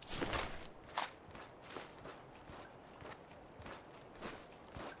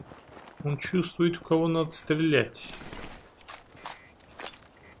 Он чувствует, в кого надо стрелять.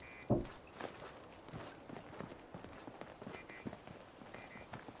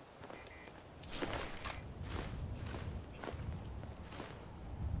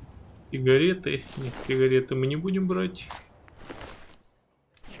 Сигареты? Нет, сигареты мы не будем брать.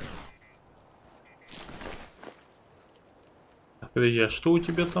 Так, подожди, а что у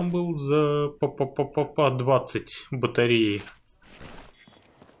тебя там был за по 20 батареи?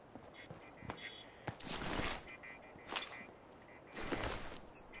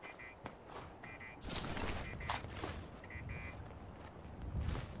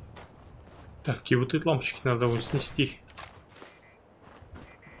 Так, и вот эти лампочки надо вот снести.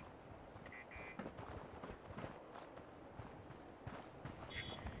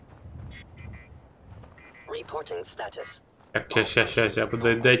 Так, сейчас,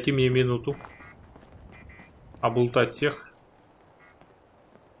 дайте мне минуту. Облутать всех.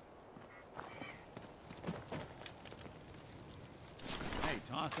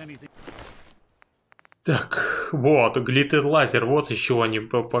 Так, вот, глиттер лазер, вот из чего они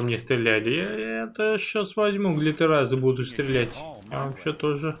по мне стреляли. Я это сейчас возьму, глиттер лазер, буду стрелять. А вообще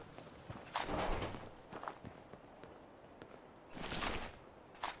тоже.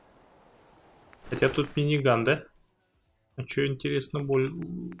 Хотя тут миниган, да? А что интересно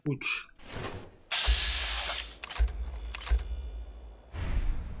лучше?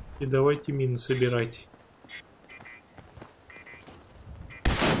 И давайте мины собирать.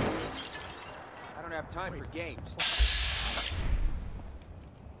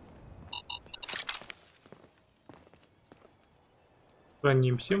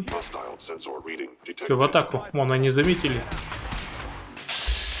 Хранимся. Все, в атаку. Вон, они заметили.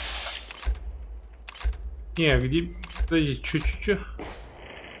 Не, где... Подожди, чуть-чуть.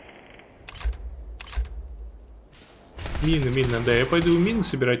 Мины, да. Я пойду мины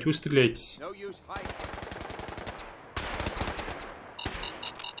собирать, вы стреляйтесь.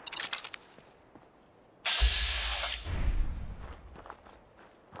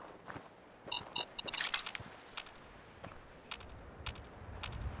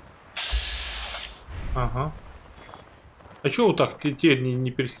 Ага. А чё вот так те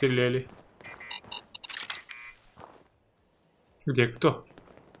не перестреляли? Где кто?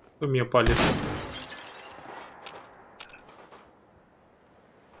 Кто меня палит?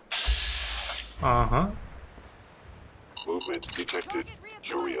 Ага.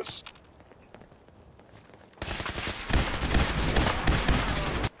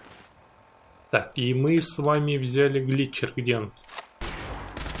 Так, и мы с вами взяли глитчер. Где он?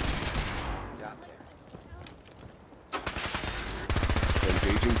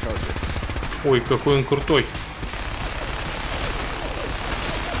 Ой, какой он крутой.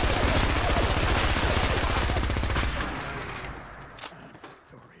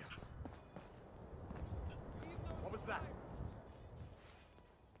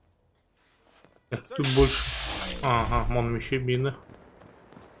 Так, тут больше. Ага, вон еще мины.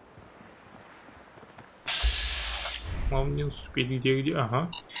 Главное не наступить. Где? Ага.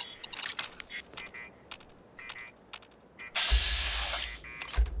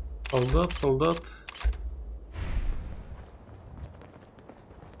 Солдат.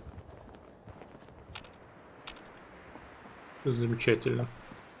 Замечательно.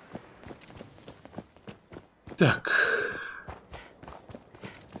 Так.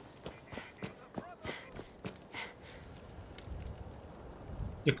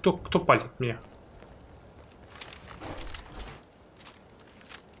 И кто палит меня?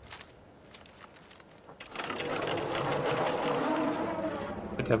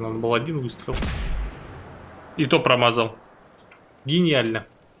 Хотя надо был один выстрел. И то промазал. Гениально.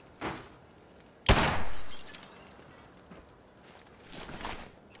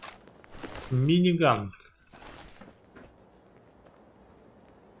 Миниган.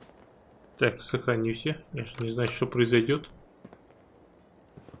 Так, сохранюсь я. Я же не знаю, что произойдет.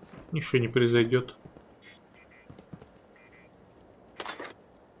 Ничего не произойдет.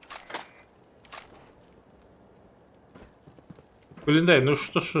 Блин, дай, ну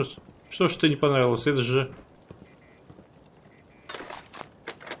что ж ты не понравилось? Это же...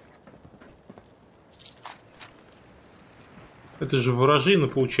 Это же вражина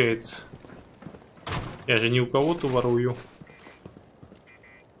получается. Я же не у кого-то ворую.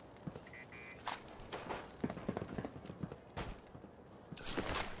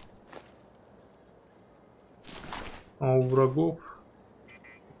 А у врагов...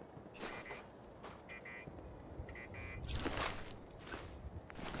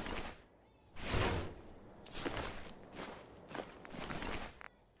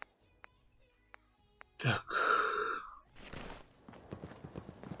 Так.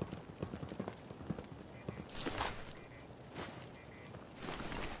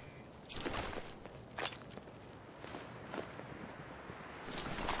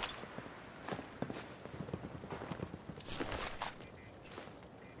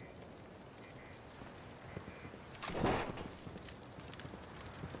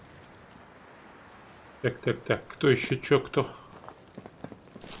 Так. Кто еще? Кто?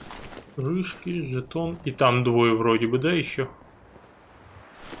 Крышки, жетон. И там двое вроде бы, да, еще?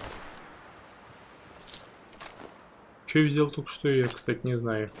 Что я взял только что, я, кстати, не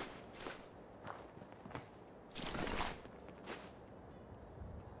знаю.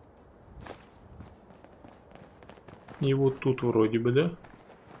 И вот тут вроде бы, да?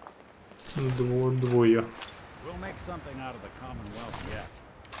 Двое.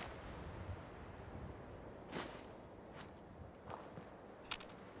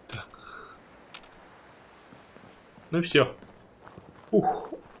 Ну все.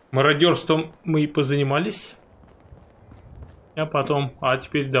 Мародерством мы и позанимались. А потом... А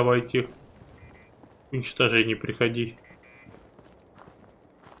теперь давайте к уничтожению приходи.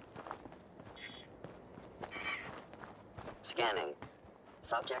 Scanning.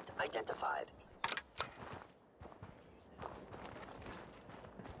 Subject identified.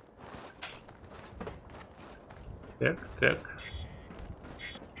 Так.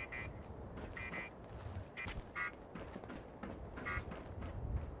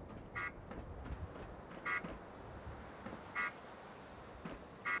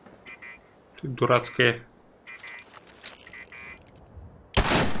 Ты дурацкая.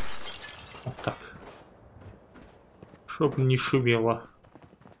 Вот так. Чтоб не шумело.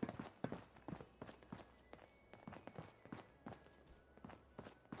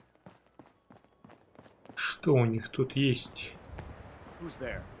 Что у них тут есть?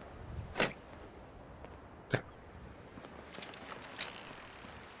 Так.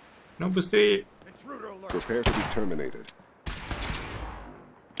 Ну быстрее. Prepare to be terminated.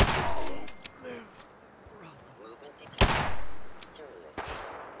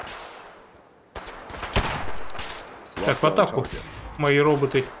 Так, в атаку, мои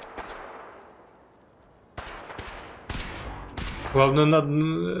роботы. Главное, надо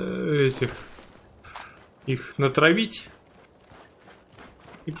их натравить.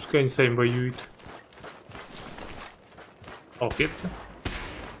 И пускай они сами воюют. Алфетка.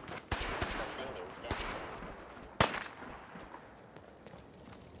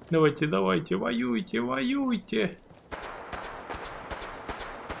 Давайте, воюйте.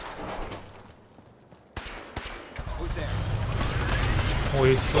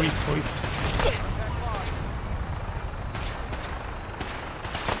 Ой.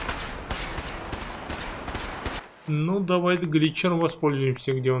 Ну, давай глитчером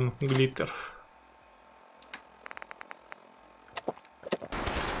воспользуемся, где он, глиттер.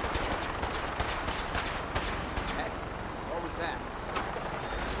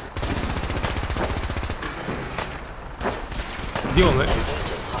 Где он?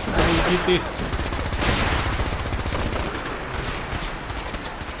 Иди ты.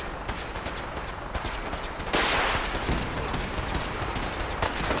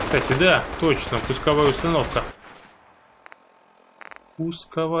 Кстати, да, точно, пусковая установка.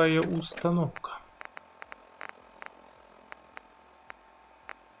 Пусковая установка.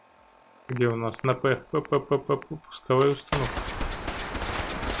 Где у нас? На П. Пусковая установка.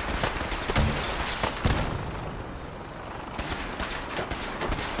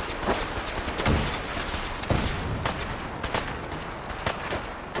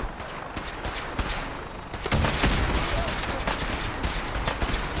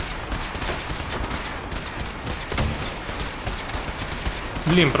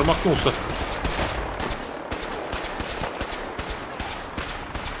 Блин, промахнулся.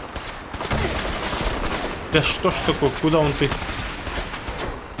 Да что ж такое? Куда он ты?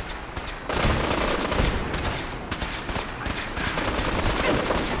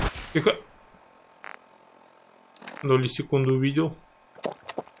 Тихо. Доли секунды увидел.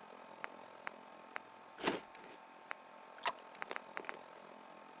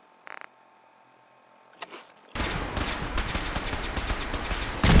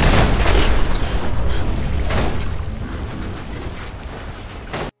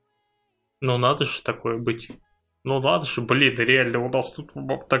 Ну надо же такое быть. Ну надо же, блин, реально, у нас тут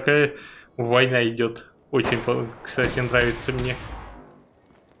такая война идет. Очень, кстати, нравится мне.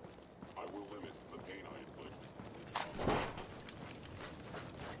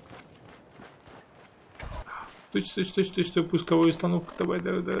 Стой, пусковая установка. Давай,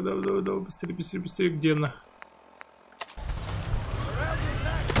 быстрее, где она?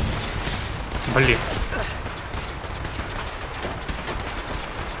 Блин.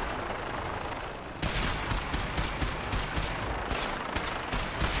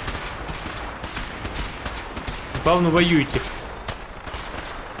 Главное, воюйте.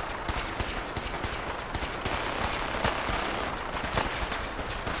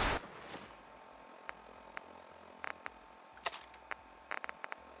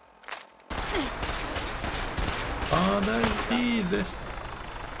 Подожди, да.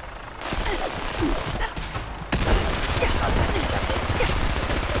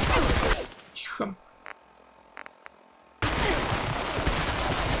 Тихо.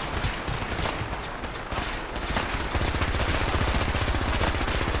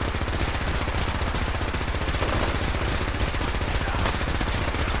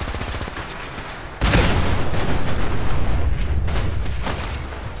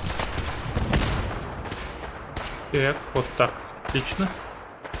 Так, вот так. Отлично.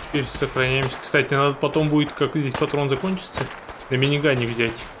 Теперь сохраняемся. Кстати, надо потом будет, как здесь патрон закончится, на минигане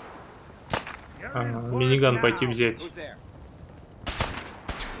взять. Миниган пойти взять.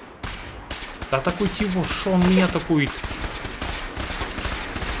 Да атакуйте его, что он меня атакует?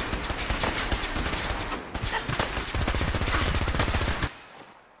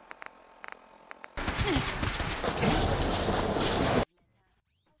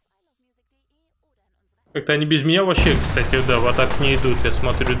 Как-то они без меня вообще, кстати, да, в атак не идут, я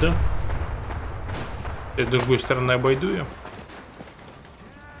смотрю, да? Я с другой стороны обойду ее.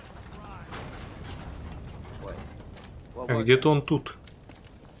 А где-то он тут.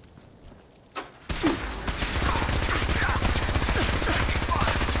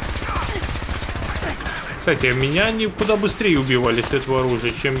 Кстати, меня они куда быстрее убивали с этого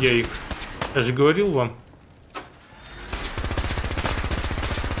оружия, чем я их. Я же говорил вам.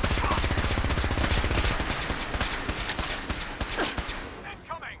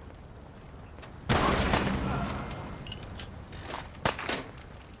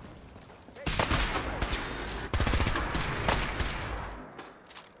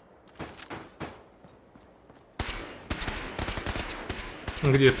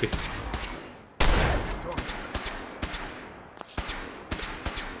 Где ты?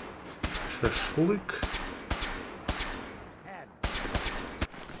 Шашлык.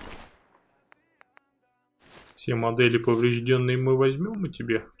 Все модели поврежденные мы возьмем и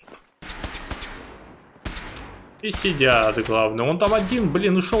тебе. И сидят, главное. Он там один,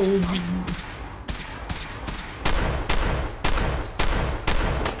 блин, ушел.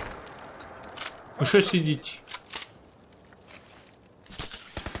 Ну что сидите?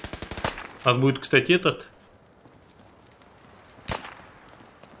 Надо будет, кстати, этот.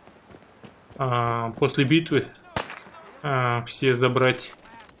 После битвы все забрать.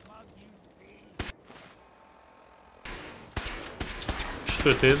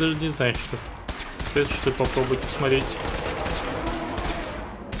 Что это? Я даже не знаю, что. Это что, попробовать посмотреть.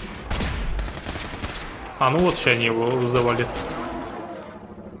 Ну вот сейчас они его сдавали.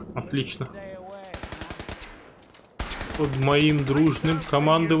 Отлично. Под моим дружным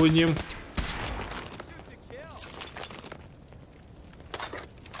командованием.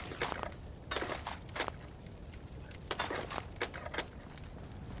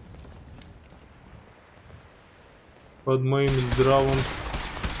 Под моим здравым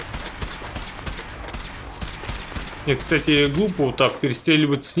Нет, кстати, глупо вот так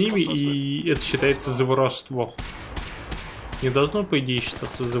перестреливать с ними, и это считается за воровство. Не должно, по идее,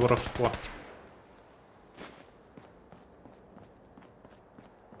 считаться за воровство.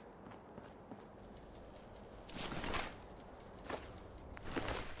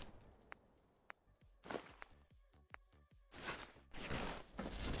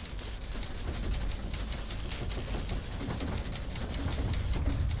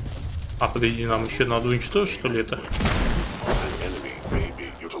 А, подожди, нам еще надо уничтожить, что ли, это?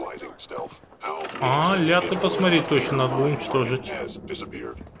 А, ля-то посмотреть точно надо уничтожить.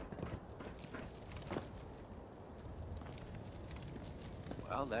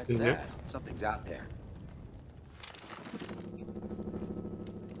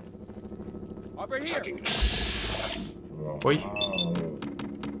 Ой.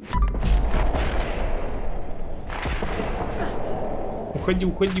 Уходи,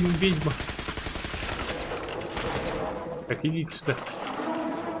 уходи, ведьма. Так, идите сюда.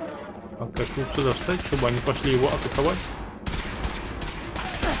 А как вот сюда встать, чтобы они пошли его атаковать?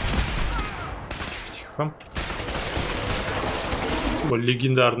 Тихо. Более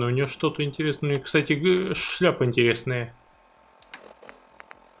легендарный. У него что-то интересное. И, кстати, шляпа интересная.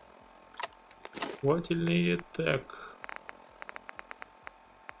 Хватильные. Так.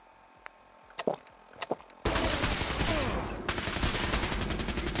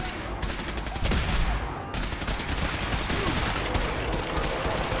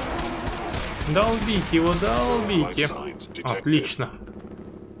 Долбите его, долбите. Отлично.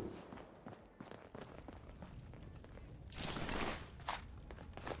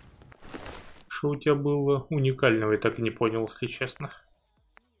 Что у тебя было уникального, я так и не понял, если честно.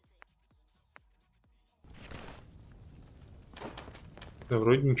 Да,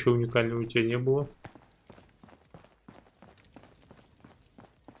 вроде ничего уникального у тебя не было.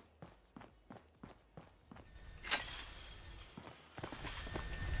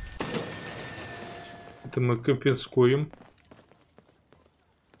 Это мы компенсуем.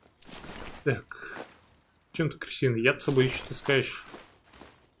 Так. Чем ты, крысиный яд с собой еще таскаешь?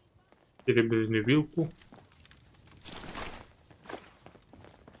 Серебряную вилку.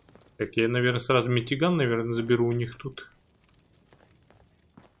 Так, я, наверное, сразу митиган, наверное, заберу у них тут.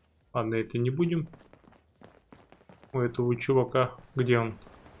 Ладно, это не будем. У этого чувака, где он?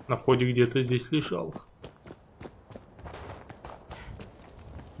 На входе где-то здесь лежал.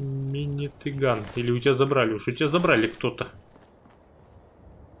 Мини-тыган. Или у тебя забрали? Уж у тебя забрали кто-то.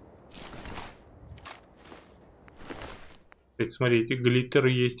 Смотрите, глиттер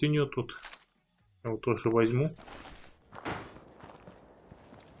есть у нее тут. Я его тоже возьму.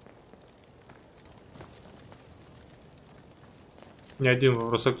 Не один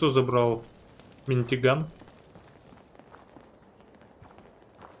вопрос. А кто забрал мини-тыган?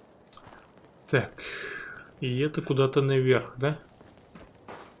 Так. И это куда-то наверх, да?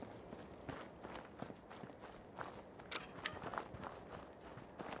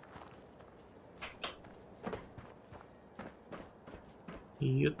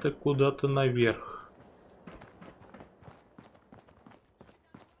 И это куда-то наверх.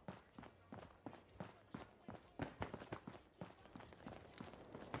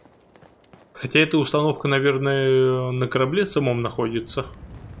 Хотя эта установка, наверное, на корабле самом находится.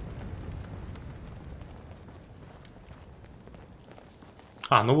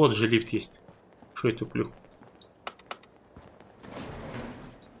 А, ну вот же лифт есть. Что я туплю?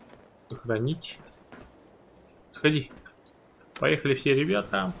 Сохранить. Сходи. Поехали все,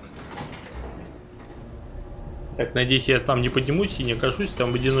 ребята. Так, надеюсь, я там не поднимусь и не окажусь.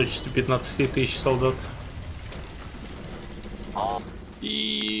 Там в одиночестве 15 тысяч солдат.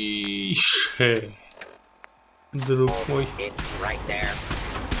 Ише. Друг мой.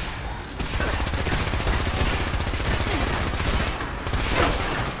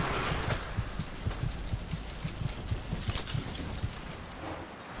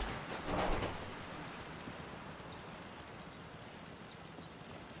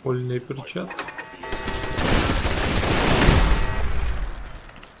 Вольные перчатки.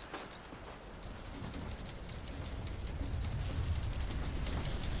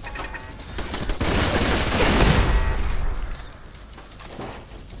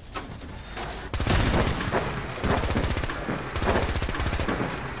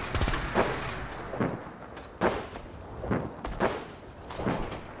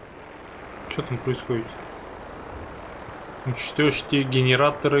 Что там происходит? Уничтожьте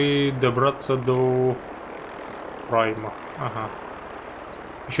генераторы, добраться до Прайма. Ага.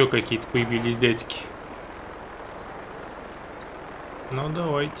 Еще какие-то появились дядьки. Ну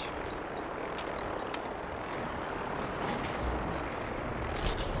давайте.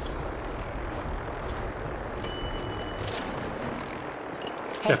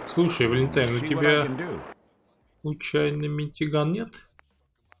 Так, слушай, Валентайн, у тебя случайно митиган нет?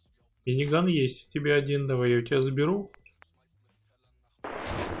 Миниган есть, у тебя один, давай я у тебя заберу.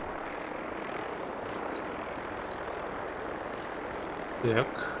 Так.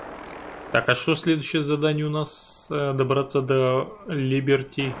 Так, а что следующее задание у нас? Добраться до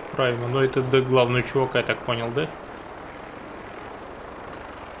Liberty Prime. Ну, это до главного чувака, я так понял, да?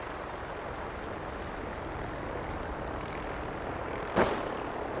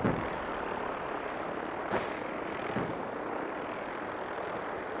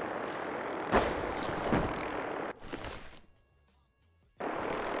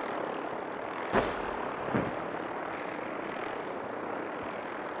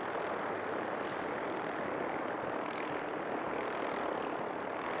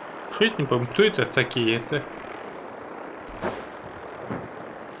 Что это, не помню, кто это такие? Это...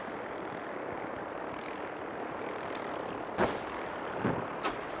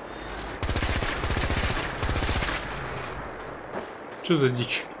 Что за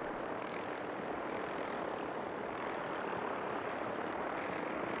дичь?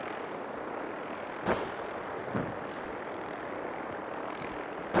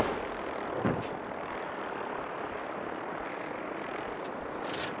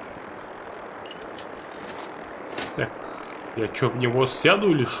 Я чё, в него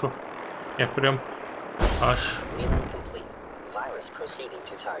сяду или что? Я прям аж...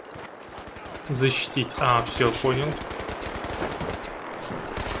 Защитить. А, все, понял.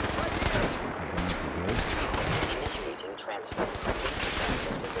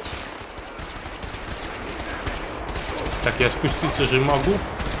 Так, я спуститься же могу.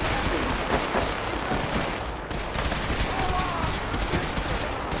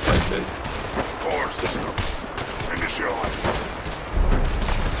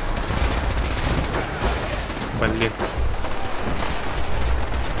 Блин.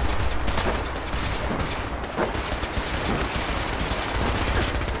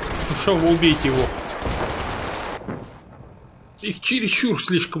 Ну что, вы убейте его. Их чересчур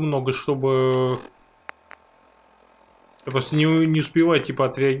слишком много, чтобы... Я просто не успеваю, типа,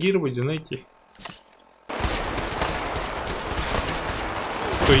 отреагировать, знаете.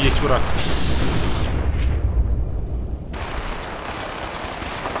 Кто есть враг.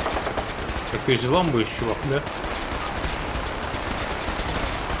 Так ты же ламбаешь, чувак, да?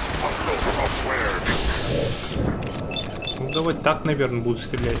 Ну давай так, наверное, будут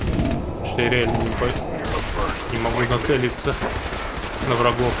стрелять. Что я реально не могу нацелиться на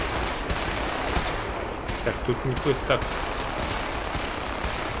врагов. Так, тут не хоть так.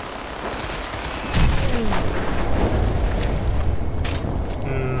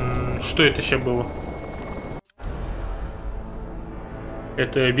 Что это сейчас было?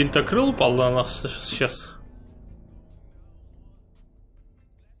 Это винтокрыл упал на нас сейчас.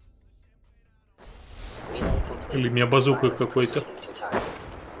 Или у меня базука какой-то.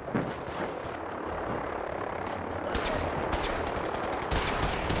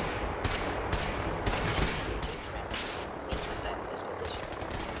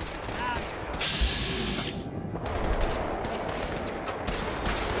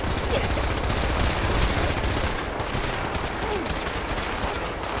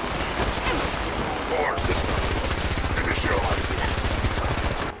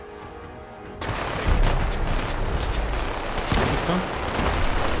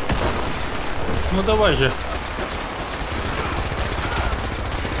 Ну давай же.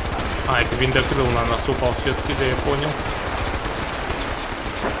 А, это винтокрыл на нас упал все-таки, да, я понял.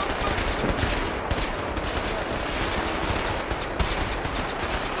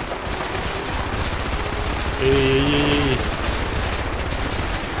 Эй-эй-эй.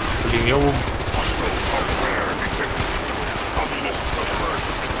 Блин, я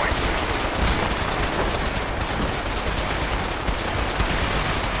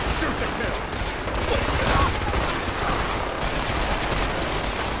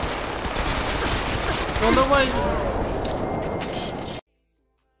Ну давай.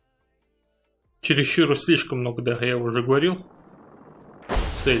 Чересчур слишком много, да, я уже говорил.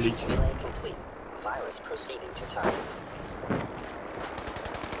 Целей.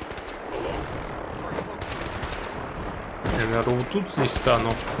 Я, наверное, вот тут здесь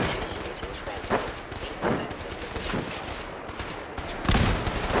стану.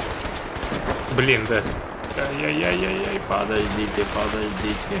 Блин, да. Ай-яй-яй-яй, подождите,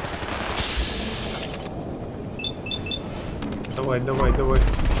 подождите. Давай, давай, давай.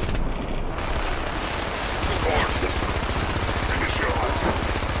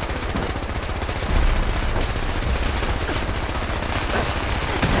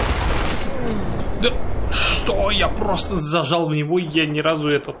 Да что Что? Я просто зажал в него, и я ни разу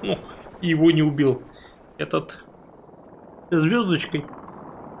его не убил. Этот... звездочкой.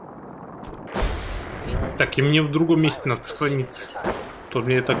 Так, и мне в другом месте надо сохраниться. То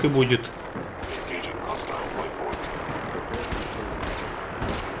мне так и будет.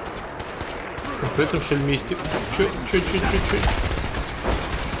 В этом, что ли, месте? Чё?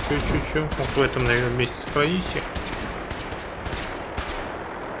 Вот в этом, наверное, месте сохранись.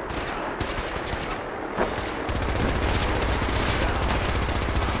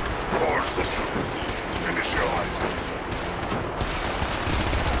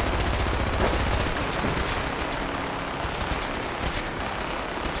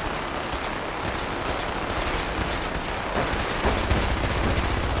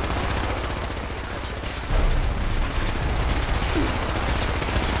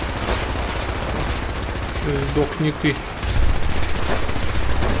 Сдохни ты.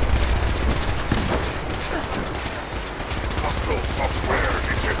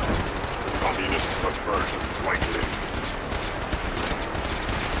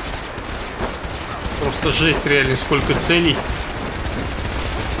 Просто жесть, реально, сколько целей.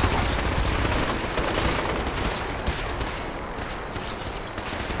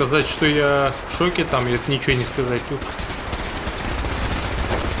 Сказать, что я в шоке, там, это ничего не сказать тут.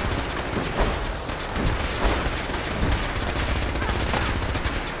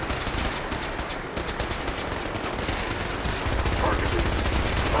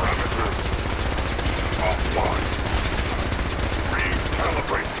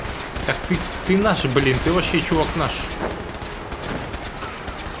 Ты наш, блин, ты вообще чувак наш.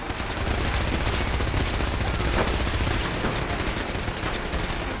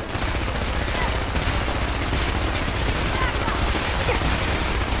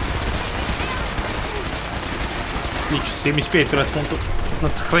 Отлично, 75 раз он тут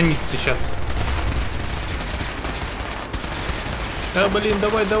надо сохраниться сейчас. Да, блин,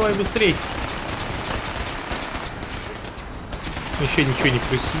 давай, быстрей. Вообще ничего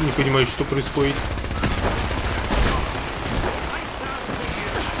не понимаю, что происходит.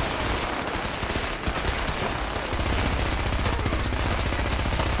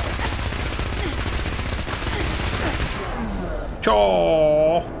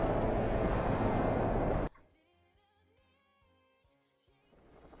 Чё?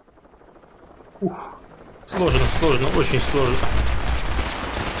 Сложно, очень сложно.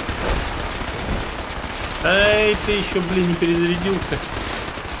 Эй, ты еще, блин, не перезарядился.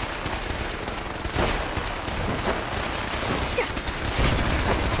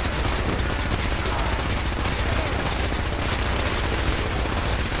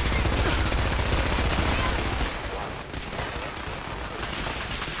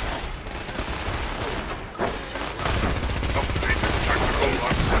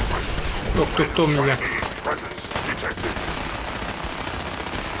 Кто меня?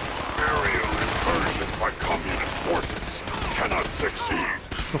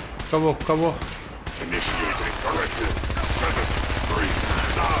 Кого?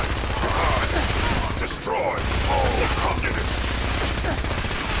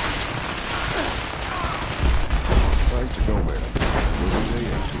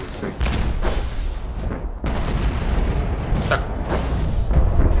 Так.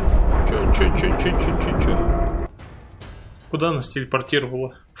 Чё? Куда нас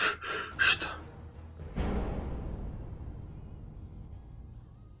телепортировало? Что?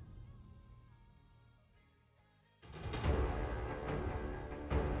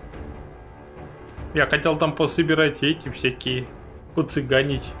 Я хотел там пособирать эти всякие,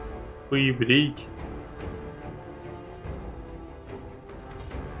 поцыганить, поеврейки.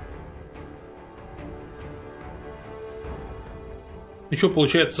 Еще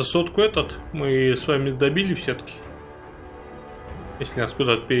получается сотку мы с вами добили все-таки. Если нас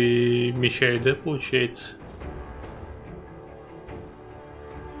куда-то перемещает, да, получается.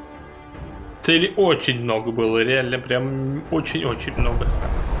 Целей очень много было, реально, прям очень-очень много.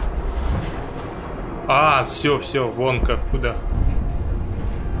 А, все, вон как, куда.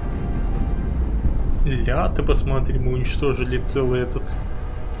 Ля, ты посмотри, мы уничтожили целый этот.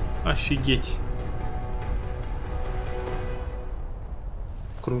 Офигеть.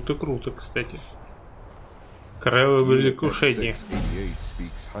 Круто, кстати. Кораблекрушение.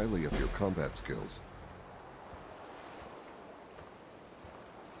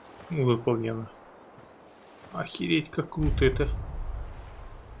 Выполнено. Охереть, как круто это.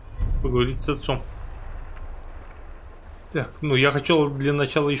 Поговорить с отцом. Так, ну я хотел для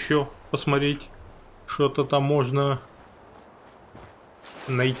начала еще посмотреть, что-то там можно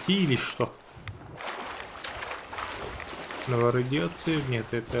найти или что. Новорадиация, нет,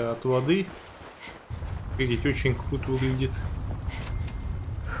 это от воды. Видите, очень круто выглядит.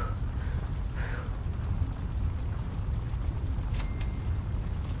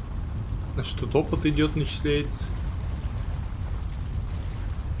 На что опыт идет, начисляется.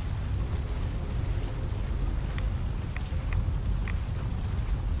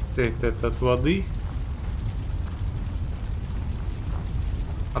 Так, это от воды.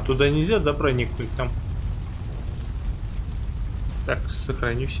 А туда нельзя, да, проникнуть там? Так,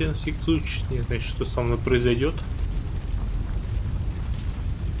 сохраню все на всякий случай. Не знаю, что со мной произойдет.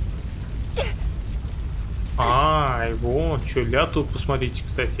 Его, что, ляту, посмотрите,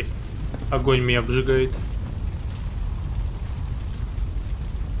 кстати. Огонь меня обжигает.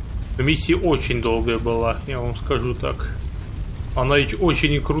 Но миссия очень долгая была, я вам скажу так. Она ведь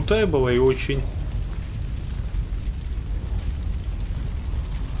очень и крутая была, и очень...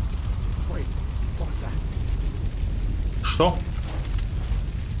 Что?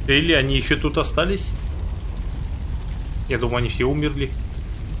 Или они еще тут остались? Я думаю, они все умерли.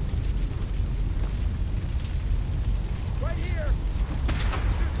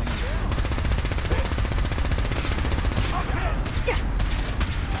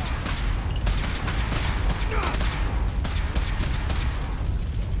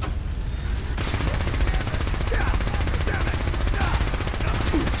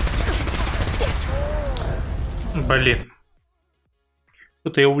 Блин.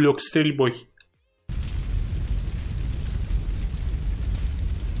 Что-то я увлекся стрельбой.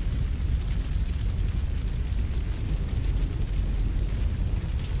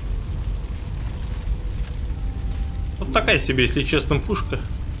 Вот такая себе, если честно, пушка.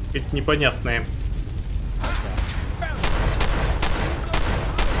 Это непонятная.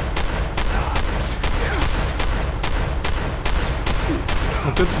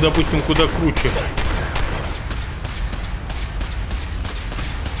 Вот это, допустим, куда круче.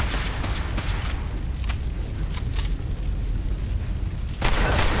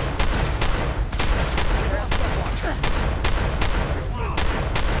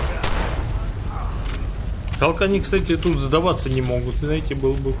 Жалко, они, кстати, тут сдаваться не могут. Знаете,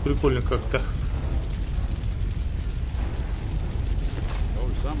 было бы прикольно как-то.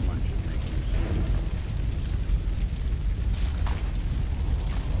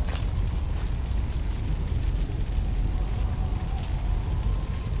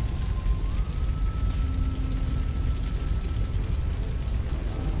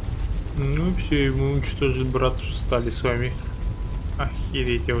 Ну все, и мы уничтожить брат стали с вами.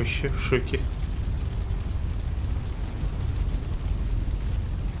 Охереть, я вообще в шоке.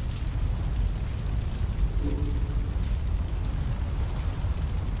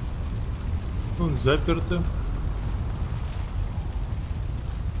 Заперто.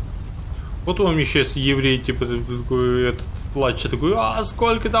 Вот он мне сейчас еврей, типа, такой, этот, плачет, такой,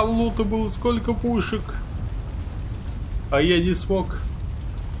 сколько там лута было, сколько пушек. А я не смог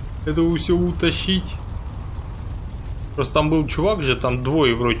этого все утащить. Просто там был чувак же, там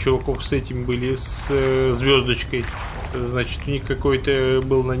двое вроде чуваков с этим были, с звездочкой. Значит, у них какой-то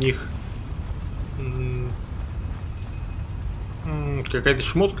был на них какая-то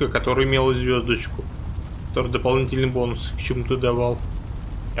шмотка, которая имела звездочку, который дополнительный бонус к чему-то давал.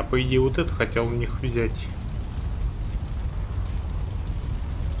 Я, по идее, вот это хотел у них взять.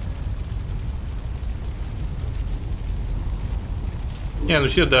 Не, ну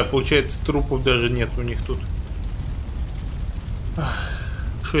все, да, получается, трупов даже нет у них тут.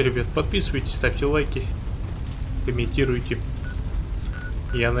 Что, ребят, подписывайтесь, ставьте лайки, комментируйте.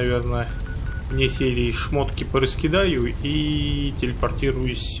 Я, наверное, вне серии шмотки пораскидаю и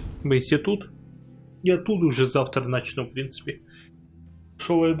телепортируюсь в институт. Я оттуда уже завтра начну, в принципе.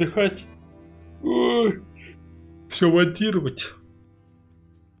 Пошел отдыхать. Все монтировать.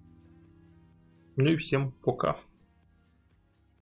 Ну и всем пока.